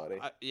similar quality.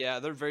 Yeah,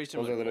 they're very Those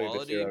similar are literally the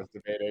quality. two I was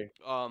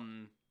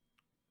debating.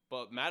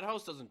 But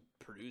Madhouse doesn't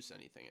produce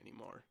anything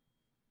anymore.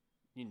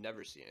 You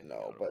never see anything. No,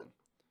 out of but them.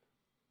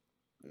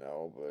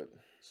 no, but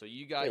So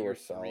you got they your were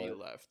 3 solid.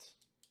 left.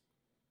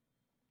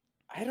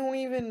 I don't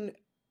even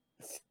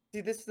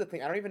see. This is the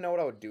thing. I don't even know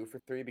what I would do for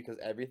 3 because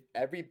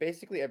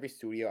basically every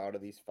studio out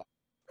of these 5.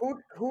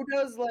 Who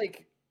does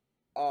like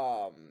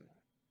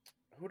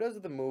who does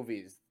the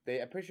movies?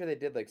 I'm pretty sure they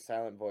did like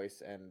Silent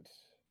Voice and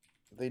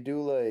they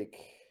do like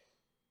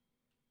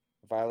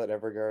Violet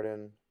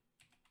Evergarden.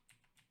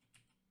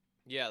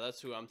 Yeah,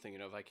 that's who I'm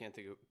thinking of. I can't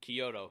think of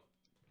Kyoto.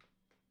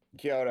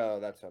 Kyoto,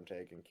 that's what I'm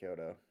taking.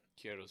 Kyoto.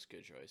 Kyoto's a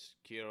good choice.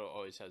 Kyoto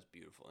always has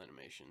beautiful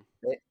animation.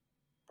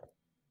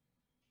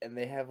 And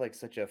they have like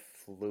such a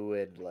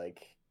fluid,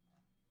 like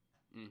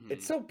Mm-hmm.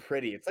 it's so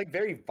pretty. It's like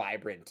very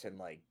vibrant and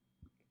like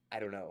I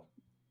don't know.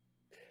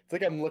 It's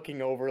like I'm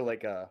looking over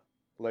like a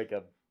like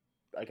I'm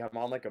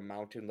on like a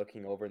mountain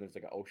looking over and there's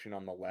like an ocean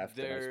on the left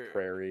and there's They're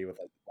prairie with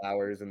like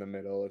flowers in the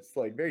middle. It's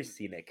like very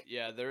scenic.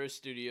 yeah, they're a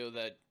studio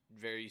that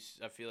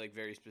I feel like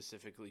very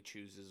specifically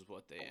chooses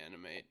what they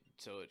animate,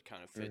 so it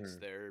kind of fits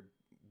their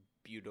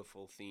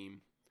beautiful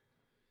theme.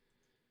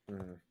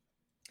 Mm-hmm.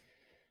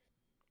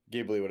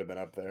 Ghibli would have been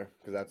up there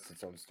because that's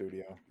its own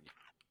studio.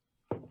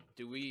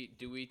 Do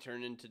we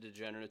turn into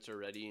degenerates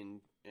already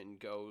and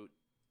go?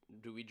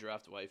 Do we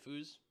draft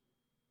waifus?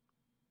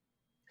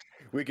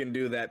 We can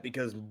do that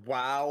because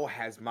WoW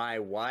has my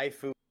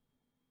waifu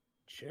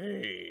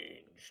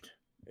changed.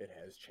 It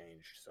has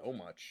changed so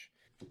much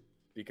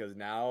because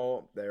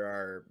now there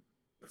are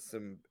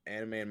some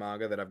anime and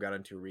manga that I've got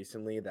into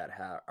recently that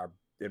are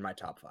in my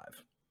top 5.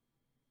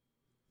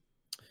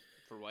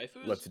 For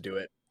waifus? Let's do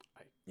it.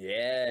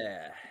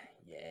 Yeah.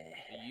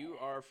 You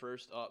are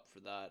first up for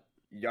that.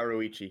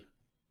 Yaruichi.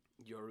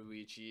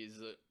 Yoruichi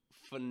is a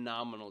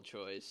phenomenal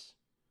choice.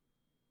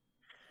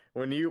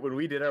 When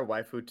we did our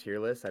waifu tier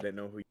list, I didn't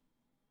know who.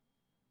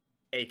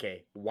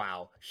 AK,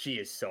 wow, she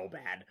is so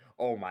bad.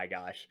 Oh my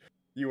gosh,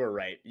 you were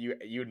right.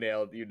 You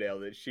nailed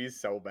it. She's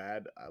so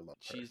bad. I love her.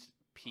 She's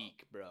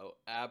peak, bro.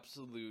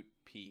 Absolute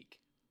peak.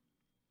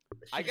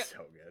 She's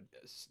so good.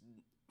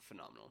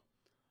 Phenomenal.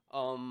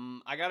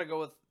 I gotta go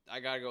with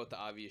the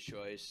obvious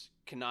choice.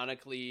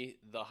 Canonically,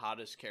 the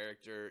hottest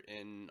character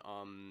in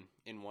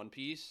One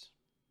Piece,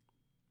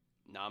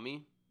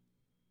 Nami.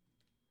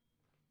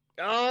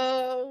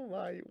 Oh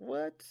my,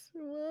 what?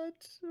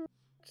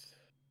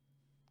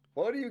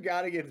 What do you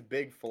got against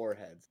big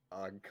foreheads?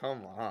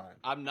 Come on.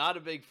 I'm not a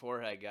big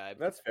forehead guy.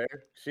 That's fair.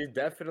 She's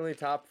definitely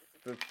top.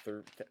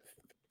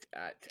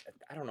 I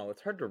don't know.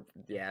 It's hard to.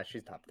 Yeah,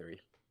 she's top 3.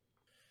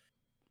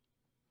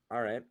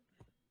 All right,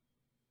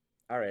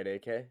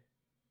 AK.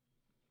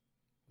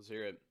 Let's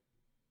hear it.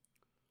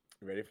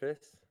 Ready for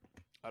this?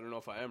 I don't know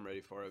if I am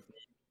ready for it.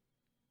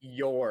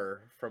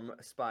 Yor from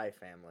Spy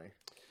Family.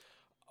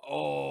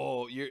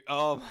 Oh,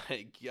 oh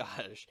my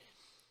gosh.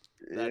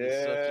 That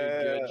is such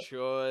a good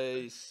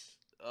choice.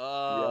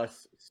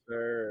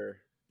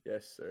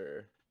 Yes,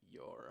 sir.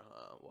 Yor,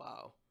 huh?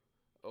 Wow.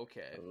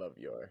 Okay. I love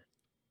Yor.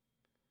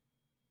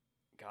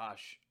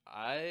 Gosh,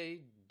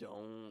 I'm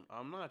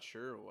not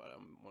sure what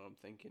I'm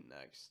thinking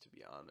next, to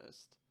be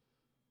honest.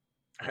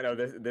 I know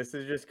this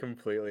is just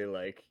completely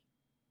like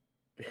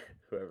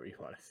whoever you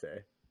want to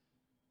say.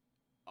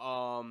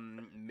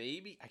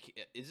 Maybe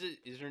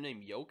is her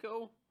name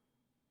Yoko?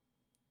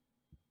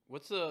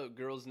 What's the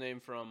girl's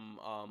name from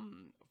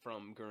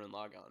Gurren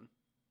Lagann?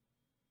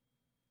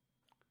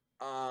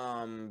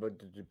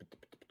 But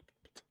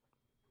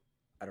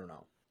I don't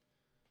know.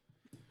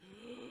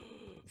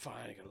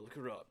 Fine, I gotta look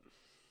her up.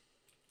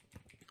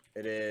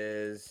 It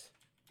is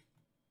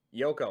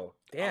Yoko.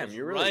 Damn,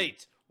 you're right. Really,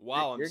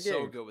 wow, you're I'm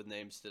so good with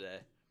names today.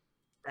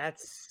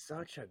 That's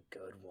such a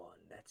good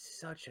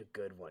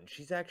one.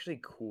 She's actually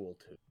cool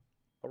too.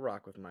 I'll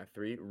rock with my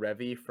 3.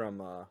 Revi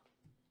from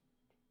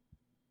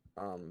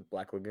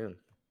Black Lagoon.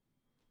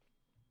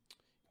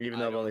 Even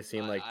though I've only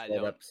seen like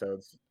 12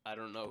 episodes. I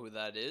don't know who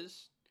that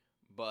is,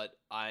 but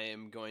I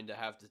am going to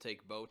have to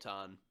take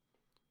Botan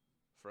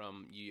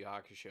from Yu Yu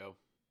Hakusho.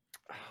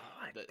 Oh,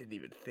 I didn't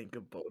even think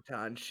of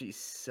Botan. She's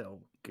so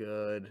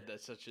good.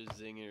 That's such a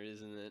zinger,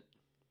 isn't it?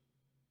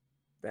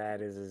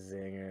 That is a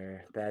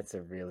zinger. That's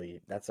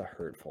a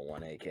hurtful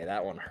one, AK.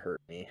 That one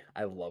hurt me.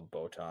 I love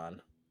Botan.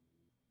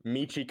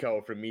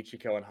 Michiko from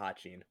Michiko and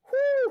Hachin.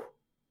 Whoo!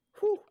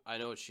 Whoo! I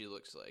know what she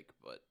looks like,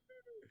 but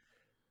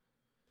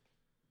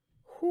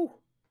whoo!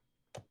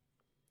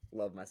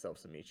 Love myself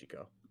some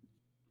Michiko.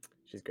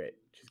 She's great.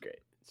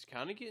 It's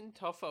kind of getting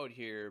tough out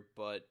here,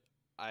 but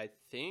I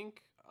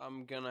think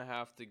I'm gonna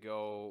have to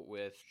go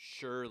with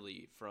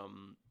Shirley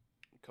from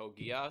Code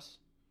Geass.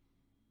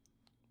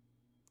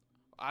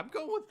 I'm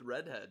going with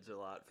redheads a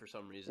lot for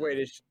some reason. Wait,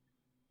 is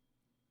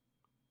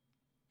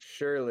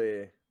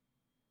Shirley?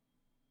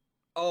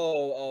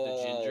 Oh,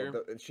 the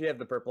ginger. She had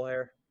the purple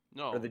hair.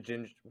 No, or the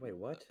ginger. Wait,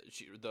 what?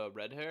 The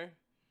red hair.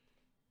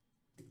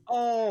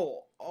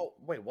 Oh,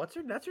 wait, that's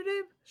her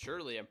name?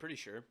 Shirley, I'm pretty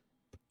sure.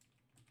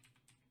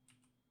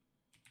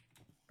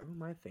 Who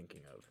am I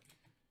thinking of?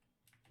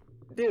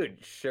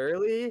 Dude,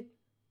 Shirley?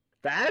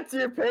 That's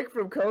your pick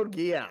from Code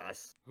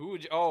Geass. Who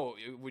would you? Oh,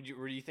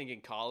 were you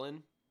thinking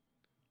Colin?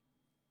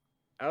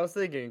 I was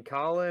thinking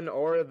Colin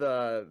or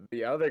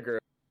the other girl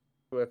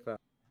with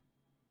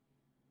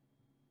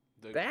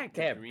damn,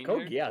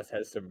 Code Geass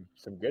has some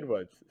good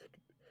ones.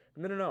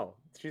 No.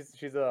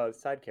 She's a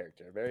side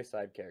character, a very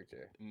side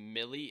character.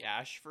 Millie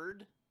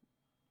Ashford?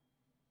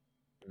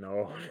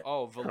 No.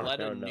 Oh,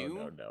 Valletta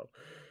No.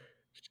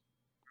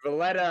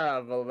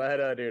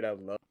 Valletta, dude, I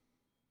love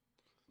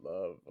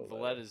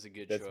Valletta's a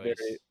good that's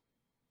choice.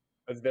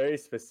 It's very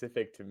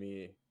specific to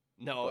me.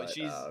 No, But,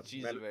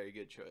 she's a very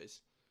good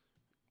choice.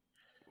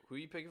 Who are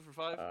you picking for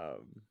 5?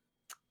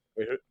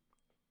 Wait,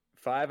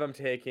 5, I'm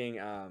taking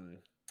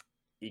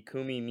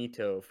Ikumi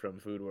Mito from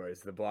Food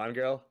Wars, the blonde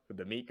girl with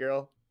the meat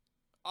girl.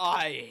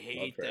 I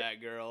hate her. that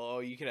girl. Oh,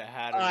 you could have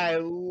had her. I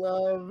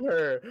love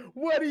her.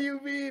 What do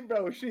you mean,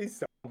 bro? She's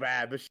so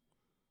bad.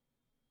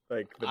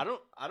 But I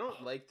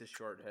don't like the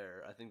short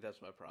hair. I think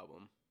that's my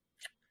problem.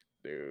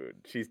 dude,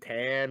 she's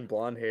tan,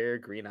 blonde hair,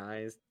 green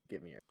eyes.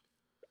 Give me her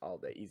all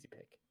day. Easy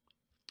pick.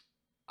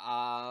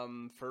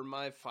 For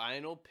my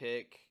final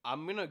pick,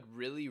 I'm gonna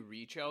really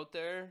reach out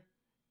there,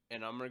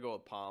 and I'm gonna go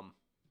with Palm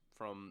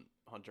from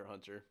Hunter x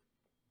Hunter.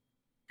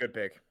 Good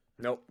pick.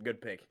 Nope, good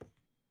pick.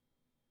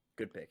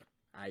 Good pick.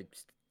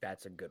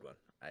 That's a good one.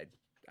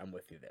 I'm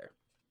with you there.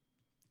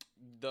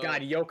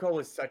 God, Yoko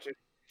was such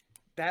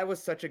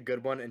a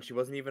good one, and she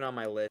wasn't even on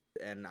my list,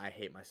 and I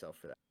hate myself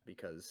for that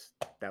because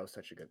that was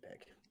such a good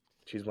pick.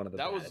 She's one of the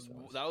baddest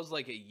ones. That was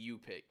like a you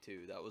pick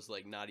too. That was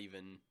like not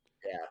even.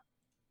 Yeah.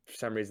 For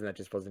some reason, that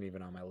just wasn't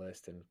even on my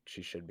list, and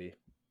she should be.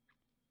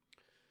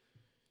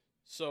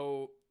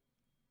 So,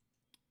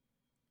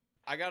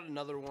 I got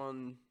another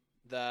one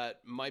that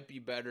might be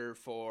better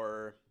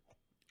for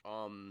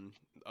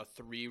a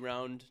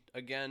 3-round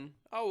again.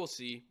 Oh, we'll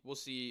see. We'll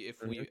see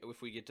if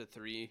we get to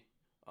 3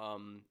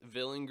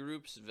 villain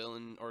groups,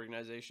 villain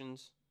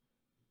organizations.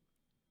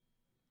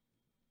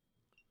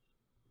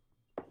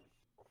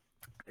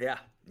 Yeah.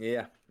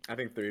 I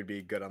think 3 would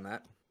be good on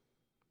that.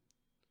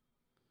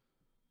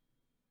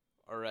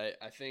 All right,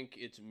 I think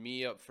it's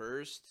me up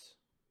first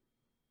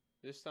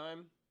this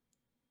time.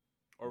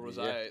 Or was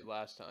I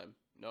last time?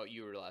 No,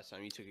 you were last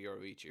time. You took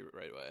Yoruichi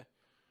right away.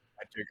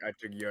 I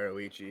took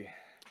Yoruichi.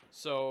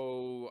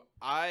 So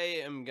I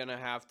am gonna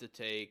have to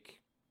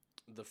take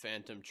the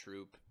Phantom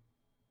Troop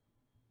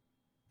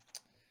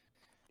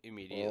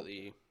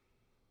immediately. Well,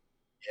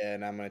 yeah,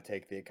 and I'm gonna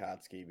take the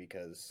Akatsuki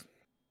because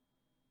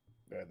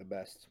they're the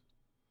best.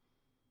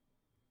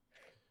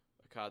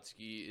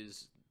 Akatsuki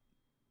is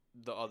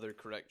the other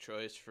correct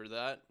choice for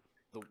that.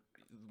 The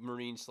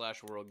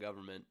Marine/World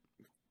Government.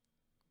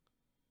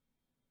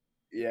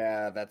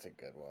 Yeah, that's a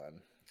good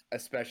one.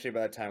 Especially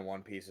by the time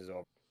One Piece is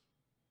over.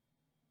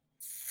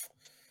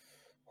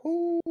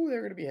 Ooh,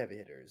 they're gonna be heavy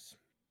hitters.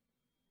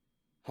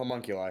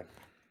 Homunculi.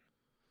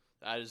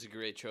 That is a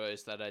great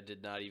choice that I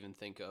did not even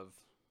think of.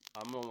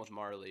 I'm going with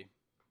Marley.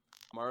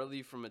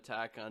 Marley from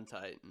Attack on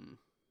Titan.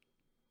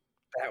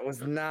 That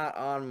was not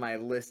on my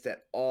list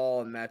at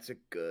all, and that's a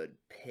good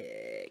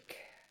pick.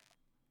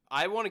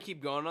 I want to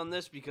keep going on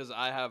this because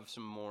I have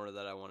some more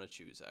that I want to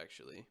choose,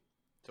 actually.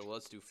 So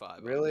let's do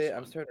 5. Really?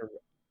 I'm starting to...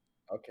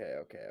 Okay.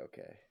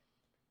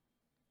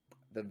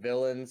 The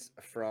villains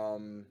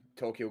from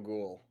Tokyo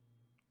Ghoul.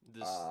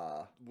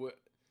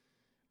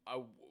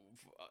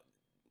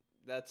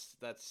 That's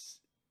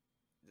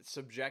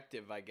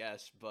subjective, I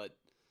guess, but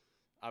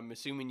I'm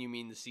assuming you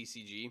mean the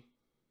CCG,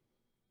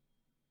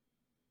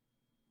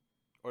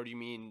 or do you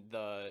mean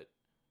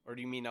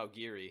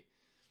Aogiri?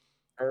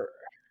 Or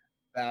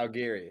the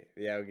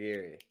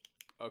Aogiri.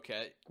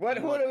 Okay. What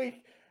do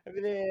we? I'm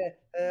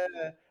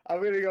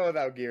gonna go with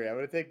Aogiri. I'm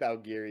gonna take the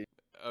Aogiri.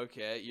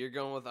 Okay, you're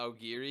going with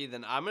Aogiri.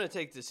 Then I'm gonna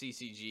take the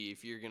CCG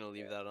if you're gonna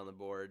leave that on the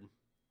board.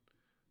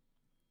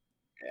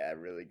 Yeah,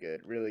 really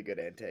good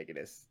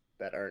antagonists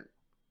that aren't,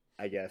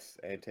 I guess,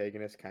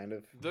 antagonists kind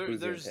of.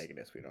 Who's the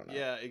antagonist? We don't know.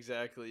 Yeah,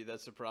 exactly.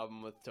 That's the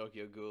problem with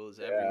Tokyo Ghoul is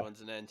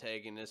everyone's an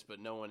antagonist, but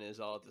no one is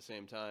all at the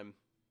same time.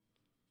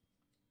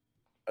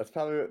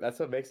 That's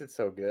what makes it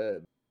so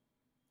good.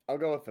 I'll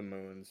go with the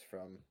Moons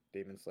from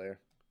Demon Slayer.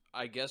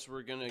 I guess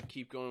we're gonna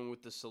keep going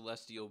with the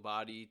Celestial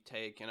Body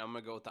take, and I'm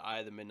gonna go with the Eye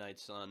of the Midnight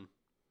Sun.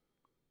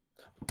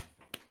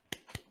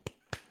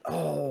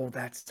 Oh,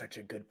 that's such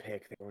a good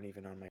pick. They weren't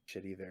even on my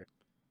shit either.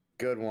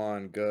 Good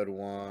one, dude.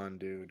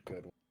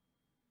 Good one.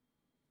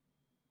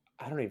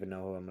 I don't even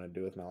know who I'm gonna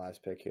do with my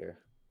last pick here.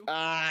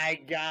 I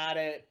got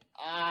it.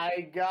 Ha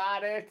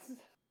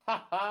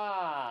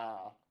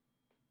ha.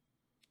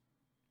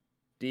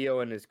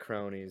 Dio and his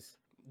cronies.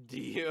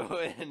 Dio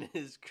and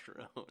his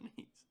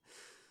cronies,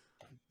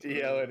 bro.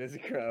 Dio and his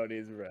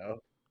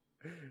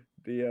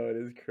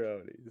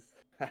cronies.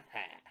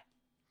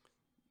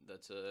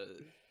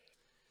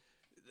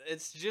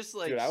 It's just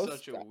like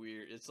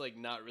weird. It's like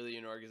not really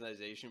an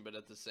organization, but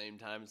at the same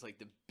time, it's like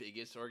the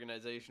biggest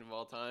organization of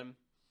all time.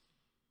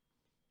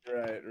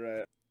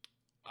 Right.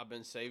 I've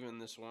been saving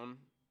this one.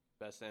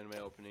 Best anime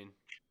opening.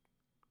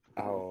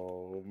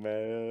 Oh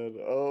man.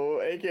 Oh,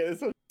 AK, this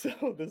one's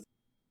so this.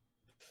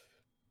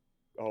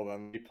 Hold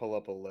on, let me pull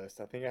up a list.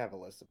 I think I have a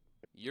list.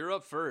 You're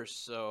up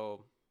first,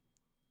 so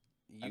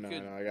I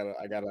know.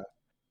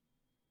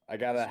 I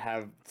gotta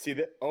have. See,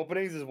 the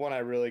openings is one I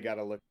really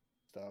gotta look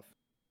at stuff.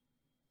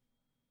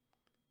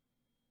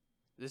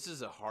 This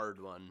is a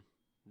hard one.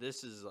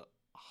 This is a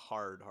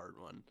hard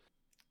one.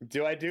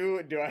 Do I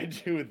do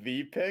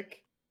the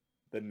pick,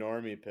 the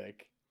normie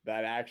pick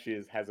that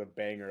actually has a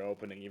banger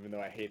opening, even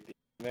though I hate the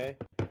anime,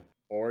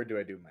 or do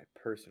I do my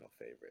personal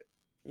favorite?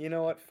 You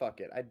know what? Fuck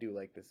it. I do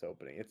like this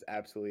opening. It's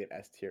absolutely an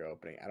S tier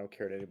opening. I don't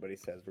care what anybody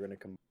says. We're gonna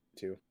come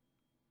to What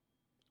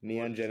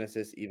Neon is it?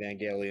 Genesis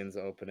Evangelion's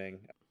opening.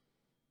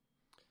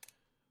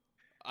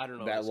 I don't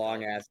know what That it's long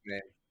called. ass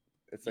name.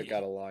 It's like Yeah,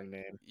 got a long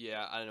name.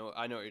 yeah, I know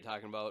what you're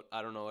talking about.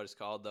 I don't know what it's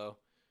called though.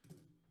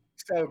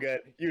 So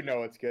good. You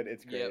know it's good.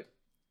 It's Yep. great.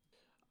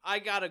 I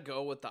gotta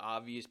go with the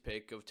obvious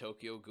pick of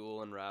Tokyo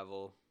Ghoul and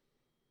Ravel.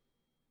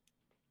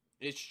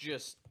 It's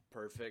just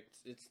perfect.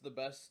 It's the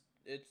best.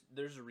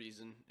 There's a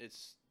reason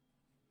it's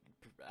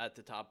at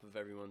the top of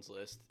everyone's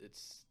list.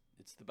 It's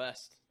the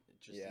best. It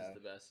just is Yeah. the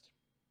best.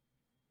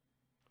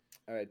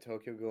 All right,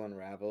 Tokyo Ghoul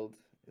Unraveled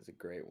is a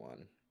great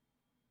one.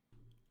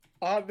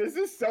 Oh, this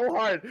is so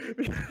hard.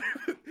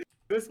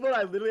 This one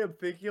I literally am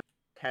thinking of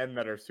 10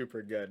 that are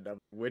super good.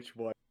 Which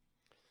one?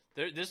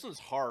 This one's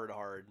hard.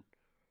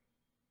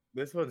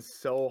 This one's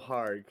so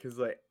hard because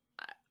I'm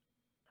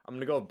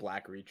gonna go with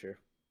Black Reacher.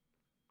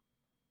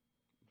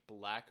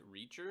 Black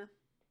Reacher,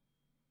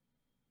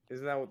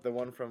 Isn't that the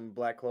one from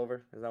Black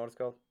Clover? Is that what it's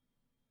called?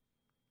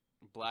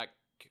 Black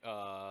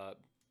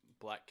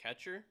Black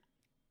Catcher.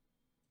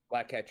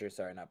 Black Catcher.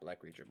 Sorry, not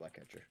Black Reacher. Black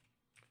Catcher.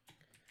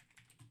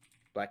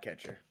 Black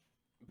Catcher.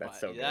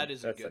 That's so good. That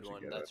is a That's good such one.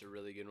 a good That's a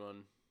really good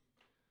one.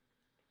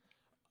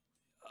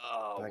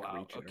 Oh Black wow.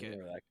 Reacher. Okay.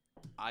 Remember that.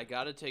 I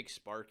gotta take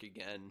Spark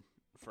again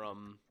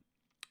from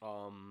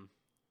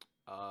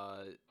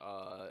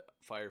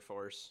Fire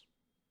Force.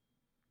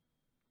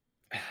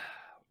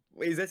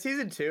 Wait, is that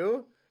season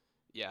 2?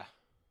 Yeah.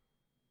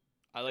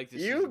 I like the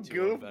You season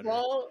 2 one better.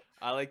 goofball!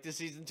 I like the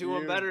season 2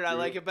 one You better. I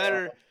like it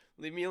better. goofball.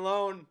 Leave me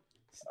alone.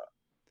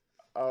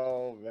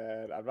 Oh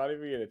man, I'm not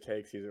even gonna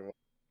take season 1.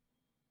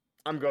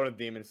 I'm going to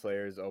Demon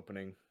Slayer's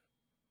opening.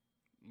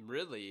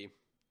 Really?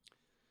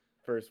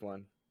 First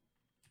one.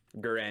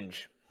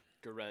 Grunge.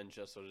 Grunge,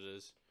 that's what it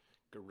is.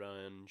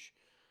 Grunge.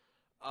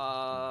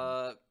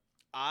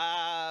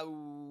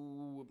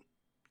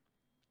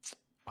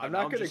 I'm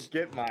not gonna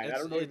get mine. I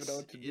don't even know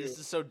what to do. This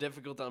is so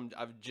difficult.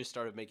 I've just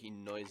started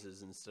making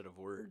noises instead of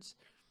words.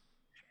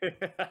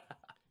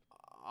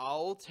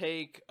 I'll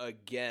take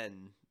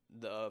again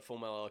the Full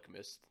Metal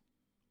Alchemist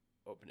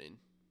opening.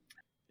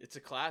 It's a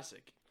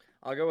classic.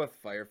 I'll go with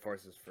Fire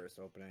Force's first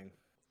opening.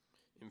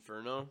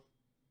 Inferno.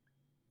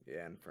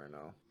 Yeah,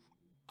 Inferno.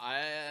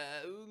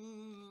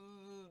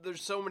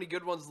 There's so many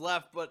good ones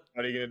left, but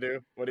What are you gonna do?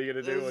 What are you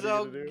gonna do? there's What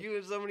are you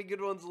gonna do? so many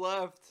good ones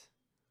left.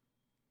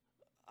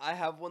 I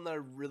have one that I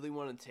really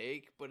want to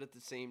take, but at the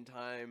same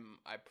time,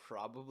 I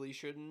probably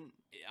shouldn't.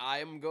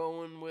 I'm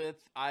going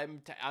with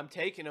I'm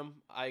taking them.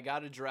 I got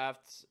to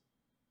draft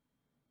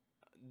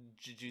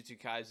Jujutsu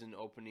Kaisen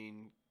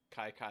opening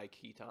Kai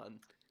Kitan.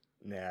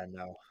 Yeah,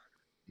 no,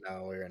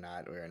 we're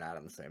not. We're not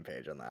on the same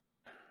page on that.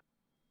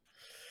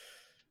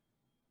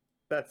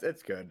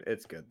 It's good.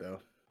 It's good though.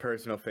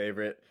 Personal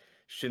favorite,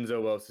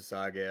 Shinzo wo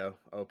Sasageo,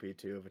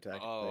 OP2 of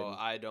Attack on Titan.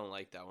 I don't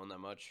like that one that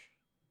much.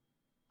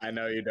 I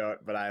know you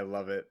don't, but I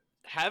love it.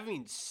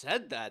 Having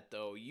said that,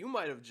 though, you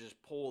might have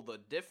just pulled a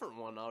different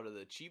one out of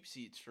the cheap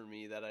seats for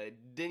me that I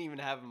didn't even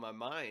have in my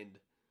mind.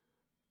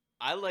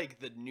 I like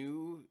the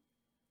new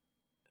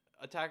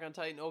Attack on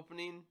Titan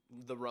opening,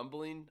 the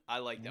Rumbling. I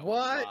like that one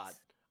a lot.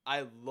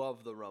 I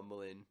love the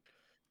Rumbling.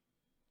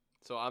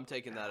 So I'm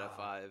taking that at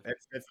 5.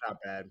 It's not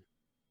bad.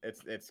 It's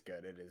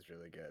good. It is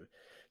really good,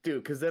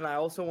 dude. Because then I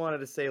also wanted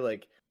to say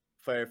like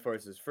Fire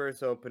Force's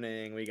first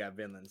opening. We got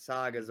Vinland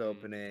Saga's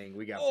opening.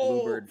 We got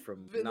Bluebird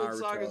from Vinland Naruto.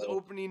 Saga's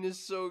opening is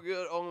so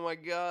good. Oh my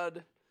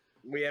god.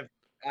 We have.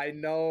 I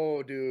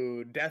know,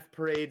 dude. Death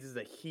Parades is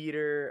a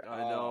heater.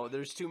 I know.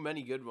 There's too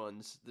many good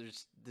ones.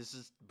 This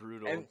is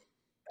brutal. And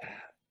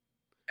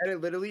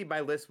it literally, my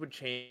list would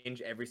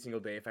change every single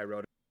day if I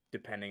wrote it,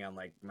 depending on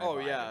like my vibe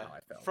and how I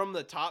felt. From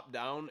the top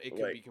down, it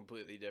could Like- be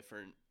completely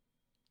different.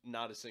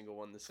 Not a single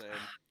one the same.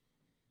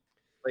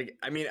 Like,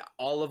 I mean,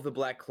 all of the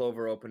Black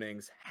Clover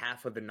openings,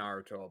 half of the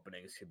Naruto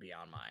openings could be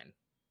on mine.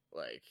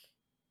 Like,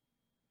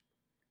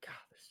 God,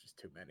 there's just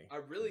too many. I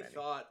really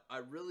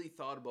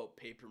thought about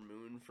Paper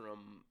Moon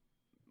from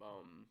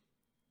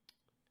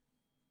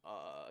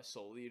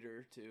Soul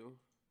Eater too,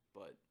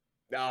 but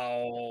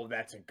Oh,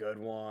 that's a good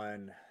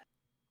one.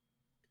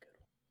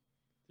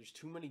 there's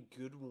too many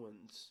good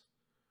ones.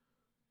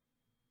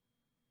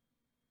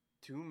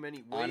 Too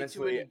many,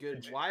 Honestly, too many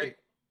good. it-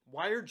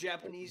 Why are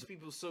Japanese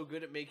people so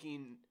good at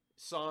making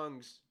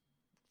songs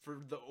for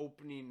the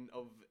opening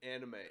of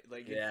anime?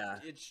 Like, Yeah.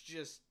 it's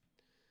just.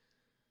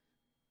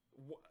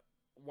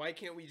 Why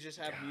can't we just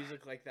have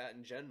music like that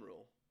in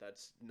general?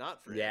 That's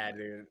not for Yeah, anime.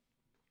 dude.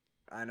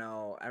 I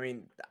know. I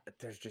mean,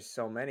 there's just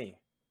so many.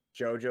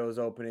 JoJo's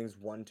openings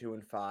 1, 2,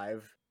 and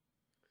 5.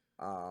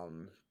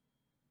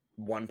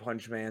 One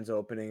Punch Man's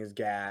opening is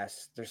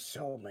gas. There's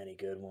so many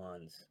good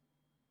ones.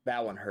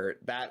 That one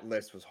hurt. That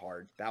list was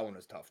hard. That one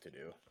was tough to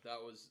do.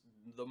 That was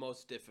the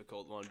most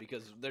difficult one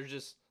because there's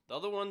just the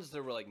other ones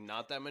there were like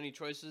not that many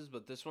choices,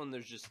 but this one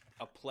there's just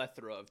a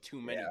plethora of too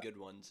many good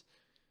ones.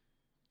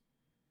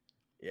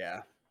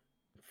 Yeah,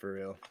 for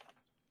real.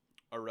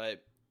 All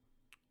right,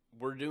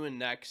 we're doing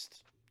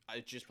next.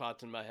 It just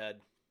popped in my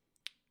head.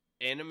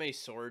 Anime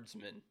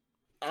swordsman.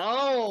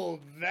 Oh,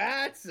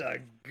 that's a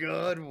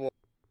good one.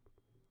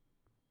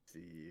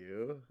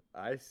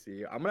 I see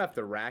you. I'm gonna have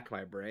to rack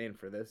my brain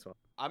for this one.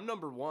 I'm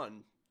number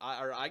one.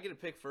 I get to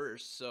pick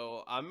first,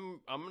 so I'm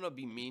gonna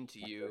be mean to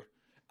you.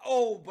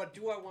 Oh, but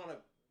do I want to?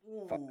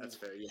 Fuck, that's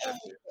fair. You have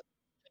to.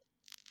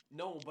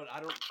 No, but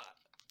I don't.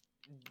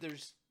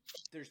 There's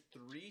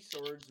 3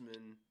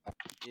 swordsmen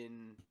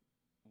in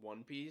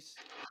One Piece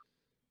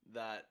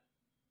that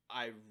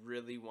I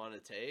really want to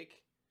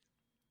take,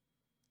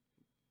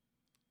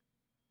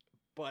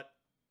 but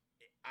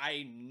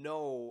I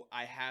know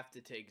I have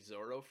to take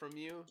Zoro from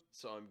you,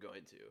 so I'm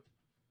going to.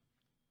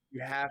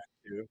 You have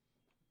to.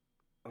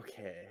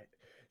 Okay.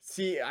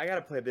 See, I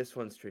gotta play this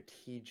one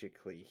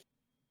strategically.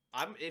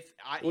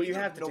 Well, you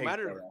have to no take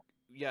matter Zoro.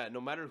 yeah,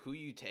 no matter who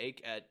you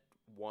take at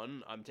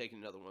 1, I'm taking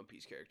another One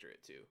Piece character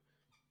at 2.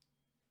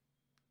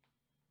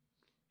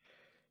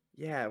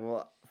 Yeah,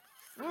 well.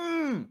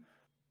 Oh,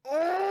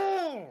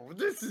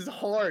 this is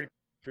hard.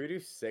 Should we do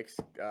 6?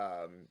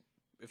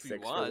 If you 6 for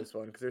want. this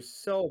one because there's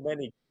so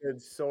many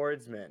good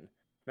swordsmen.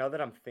 Now that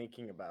I'm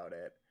thinking about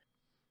it,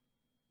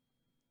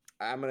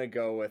 I'm gonna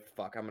go with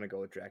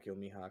Dracula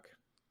Mihawk.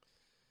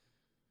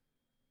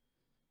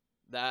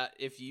 That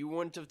if you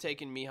wouldn't have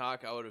taken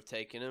Mihawk, I would have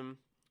taken him.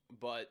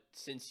 But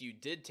since you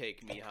did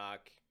take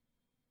Mihawk,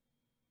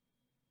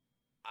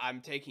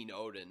 I'm taking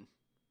Odin.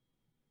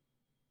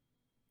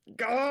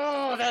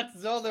 Oh,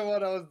 that's the other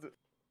one I was.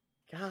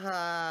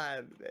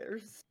 God,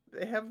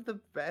 they have the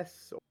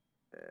best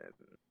swordsmen.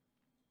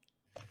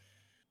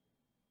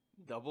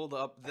 Doubled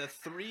up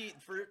we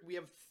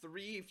have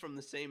 3 from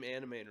the same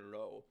anime in a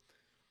row.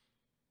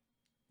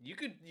 You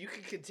could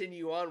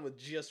continue on with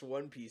just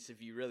One Piece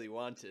if you really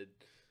wanted.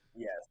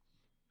 Yes.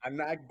 I'm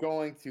not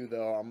going to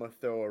though. I'm gonna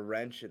throw a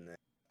wrench in this.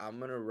 I'm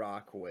gonna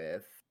rock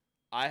with.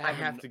 I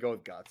have to go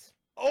with Guts.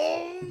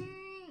 Oh,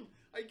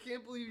 I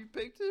can't believe you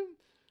picked him.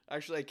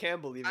 Actually, I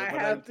can believe it. I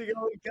have to go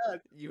with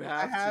Guts. You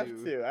have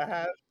to. I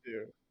have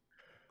to.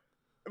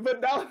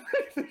 But now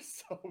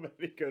there's so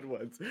many good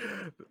ones.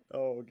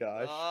 Oh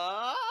gosh.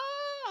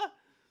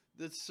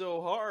 That's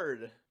so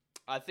hard.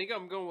 I think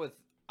I'm going with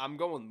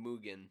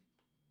Mugen.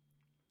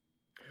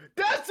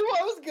 That's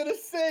what I was gonna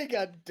say.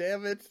 God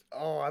damn it!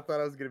 Oh, I thought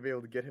I was gonna be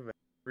able to get him at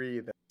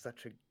 3. That's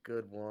such a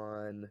good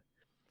one.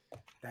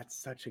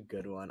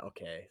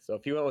 Okay, so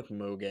if you went with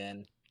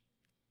Mugen,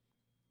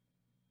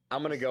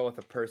 I'm gonna go with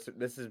a person.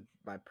 This is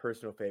my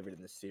personal favorite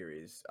in the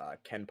series,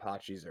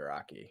 Kenpachi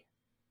Zaraki.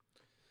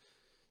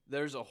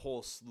 There's a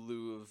whole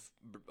slew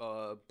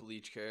of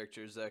Bleach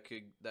characters that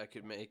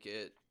could make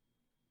it.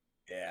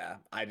 Yeah,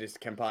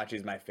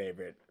 Kenpachi's my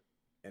favorite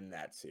in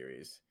that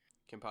series.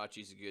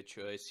 Kenpachi's a good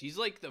choice. He's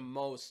like the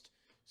most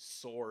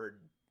sword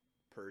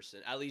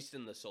person, at least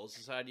in the Soul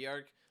Society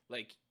arc.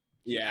 Like,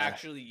 he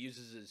actually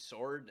uses his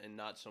sword and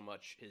not so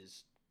much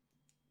his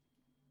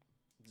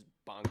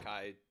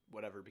Bankai,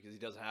 whatever, because he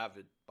doesn't have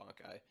a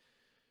Bankai.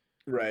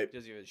 Right. He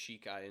doesn't have a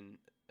Shikai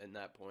in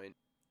that point.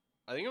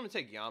 I think I'm going to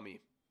take Yami.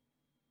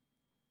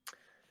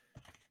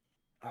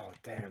 Oh,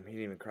 damn. He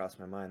didn't even cross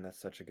my mind.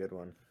 That's such a good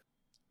one.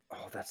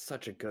 Oh, that's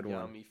such a good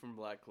one. Yami from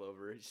Black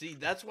Clover. See,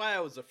 that's why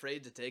I was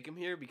afraid to take him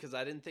here, because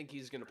I didn't think he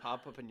was going to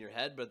pop up in your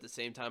head, but at the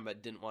same time, I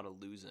didn't want to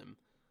lose him.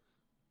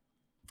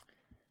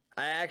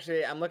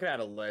 I'm looking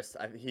at a list.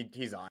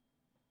 He's on.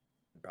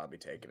 I'm probably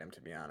taking him, to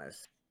be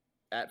honest.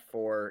 At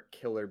 4,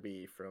 Killer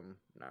Bee from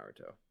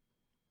Naruto.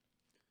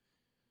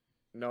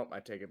 Nope, I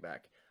take it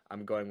back.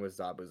 I'm going with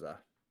Zabuza.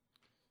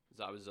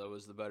 Zabuza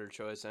was the better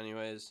choice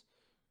anyways.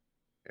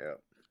 Yeah.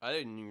 I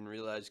didn't even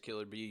realize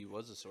Killer Bee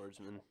was a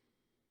swordsman.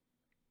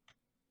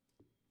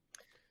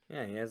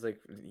 Yeah, he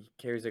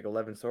carries like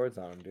 11 swords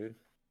on him, dude.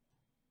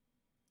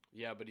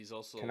 Yeah, but he's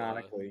also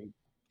canonically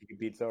he could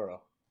beat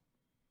Zoro.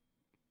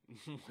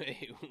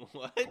 Wait,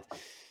 what?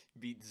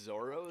 Beat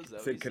Zoro? Is that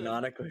what said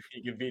canonically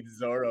he could beat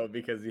Zoro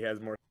because he has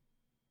more.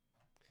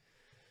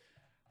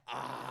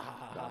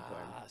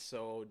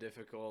 So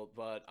difficult,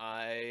 but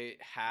I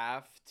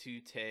have to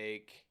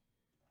take.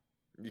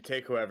 You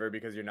take whoever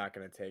because you're not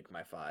gonna take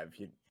my 5.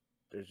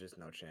 There's just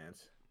no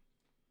chance.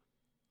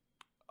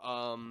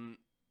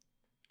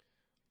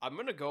 I'm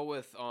gonna go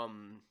with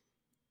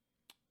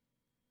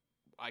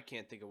I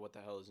can't think of what the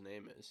hell his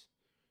name is.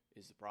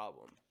 Is the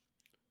problem?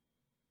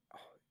 Oh,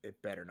 it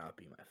better not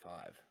be my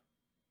 5.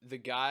 The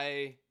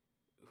guy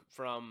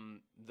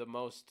from the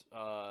most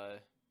the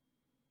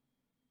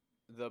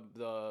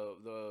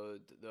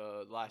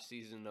last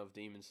season of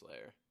Demon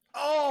Slayer.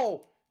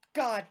 Oh,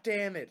 god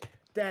damn it!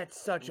 That's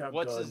such a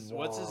what's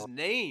his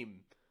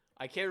name?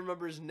 I can't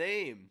remember his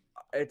name.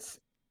 It's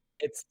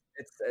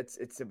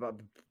about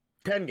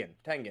Tengen.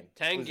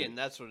 Tengen,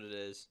 that's what it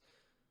is.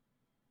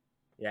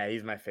 Yeah,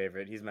 he's my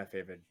favorite. He's my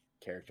favorite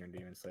character in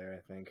Demon Slayer,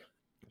 I think.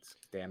 That's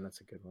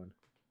a good one.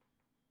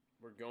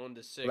 We're going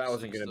to 6. Well, that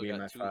wasn't going to be in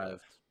my 5.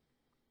 Left.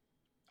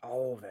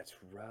 Oh, that's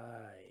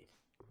right.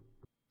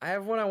 I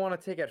have one I want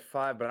to take at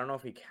 5, but I don't know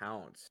if he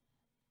counts.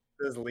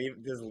 Does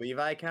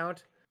Levi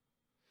count?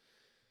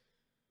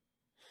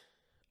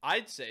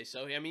 I'd say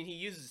so. I mean, he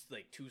uses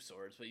like 2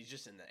 swords, but he's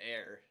just in the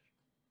air.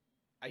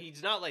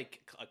 He's not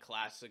like a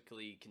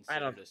classically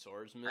considered a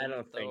swordsman, I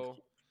don't think though.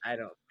 I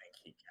don't think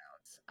he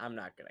counts. I'm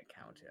not gonna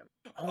count him.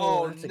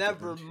 Oh, That's a good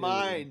never one too.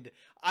 mind.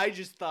 I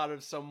just thought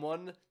of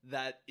someone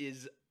that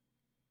is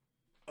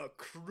a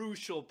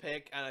crucial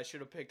pick, and I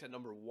should have picked at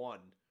number 1.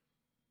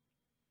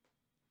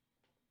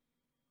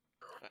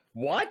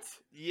 What?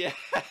 Yeah.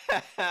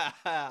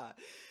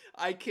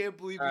 I can't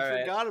believe you All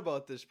right. forgot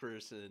about this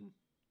person.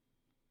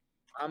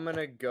 I'm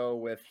gonna go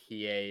with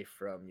Hiei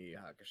from Yu Yu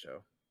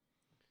Hakusho.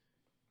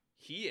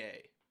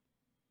 Hiei.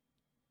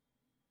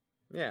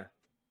 Yeah.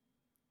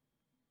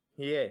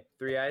 Hiei,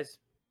 3 eyes.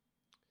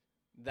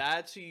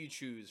 That's who you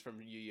choose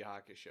from Yu Yu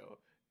Hakusho.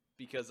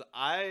 Because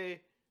I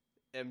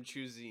am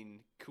choosing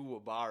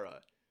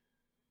Kuwabara.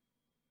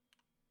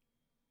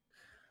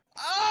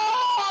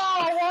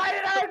 Oh, why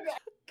did I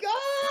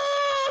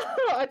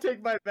go? I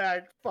take my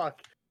back.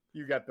 Fuck.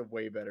 You got the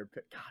way better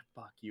pick. God,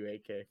 fuck you,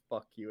 AK.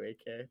 Fuck you,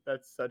 AK.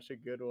 That's such a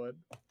good one.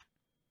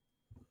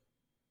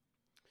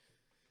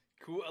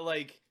 Cool,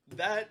 like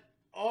that.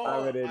 Oh,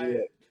 I'm an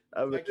idiot.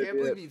 I can't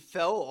believe he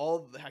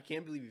fell I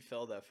can't believe he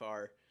fell that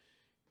far.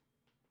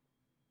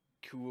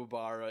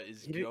 Kuwabara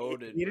is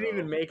goated. He didn't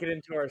even make it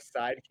into our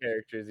side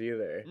characters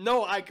either.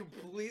 No, I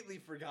completely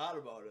forgot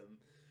about him.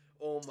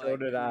 Oh my! So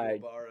did I.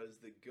 Kuwabara is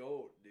the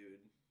goat, dude.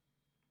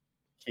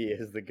 He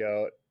is the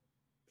goat.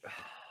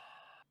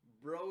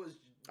 Bro is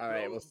All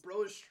right,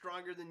 bro is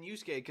stronger than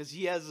Yusuke because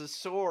he has a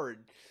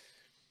sword.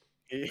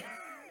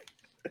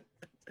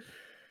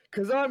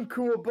 Because I'm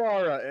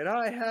Kuwabara and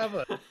I have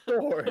a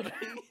sword.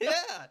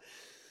 Yeah.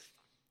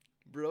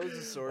 Bro's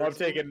a sword. I'm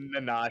taking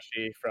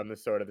Nanashi from the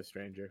Sword of the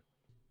Stranger.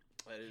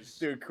 That is...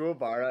 Dude,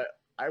 Kuwabara.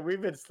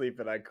 We've been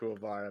sleeping on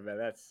Kuwabara, man.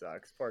 That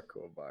sucks. Poor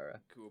Kuwabara.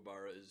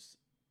 Kuwabara is...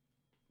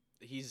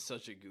 He's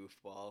such a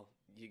goofball.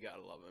 You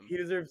gotta love him. He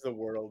deserves the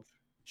world.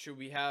 Should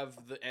we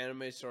have the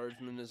anime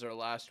swordsman as our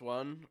last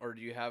one? Or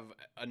do you have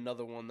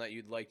another one that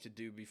you'd like to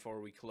do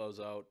before we close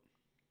out?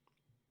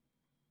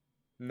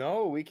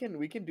 No, we can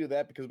do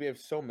that because we have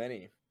so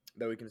many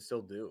that we can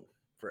still do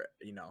for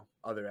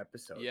other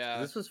episodes. Yeah,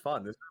 this was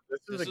fun. This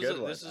is a good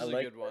one. This is a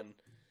good one.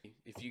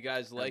 If you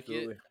guys like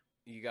it,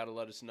 you gotta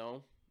let us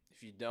know.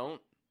 If you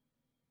don't,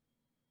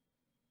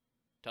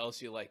 tell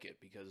us you like it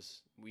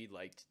because we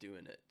liked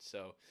doing it.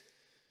 So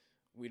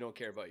we don't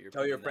care about your.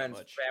 Tell your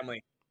friends,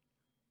 family.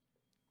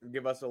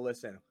 Give us a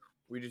listen.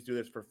 We just do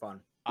this for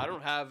fun.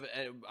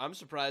 I'm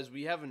surprised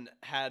we haven't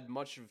had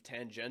much of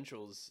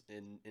tangentials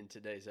in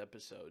today's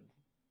episode.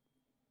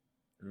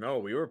 No,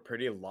 we were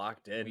pretty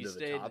locked into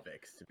the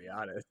topics, to be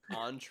honest.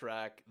 On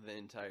track the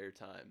entire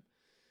time.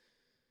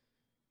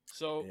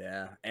 So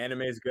yeah,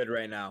 anime is good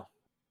right now.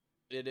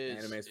 It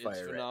is. Anime's it's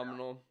fire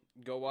phenomenal. right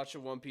now. Go watch a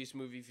One Piece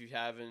movie if you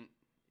haven't.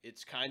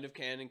 It's kind of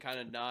canon, kind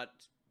of not.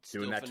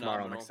 Still Doing that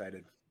phenomenal. tomorrow. I'm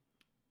excited.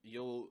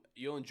 You'll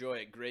enjoy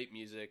it. Great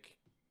music.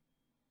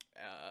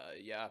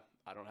 Yeah,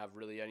 I don't have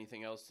really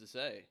anything else to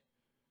say.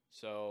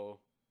 So,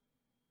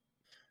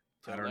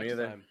 I don't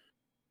either.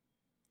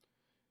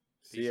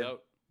 Peace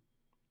out.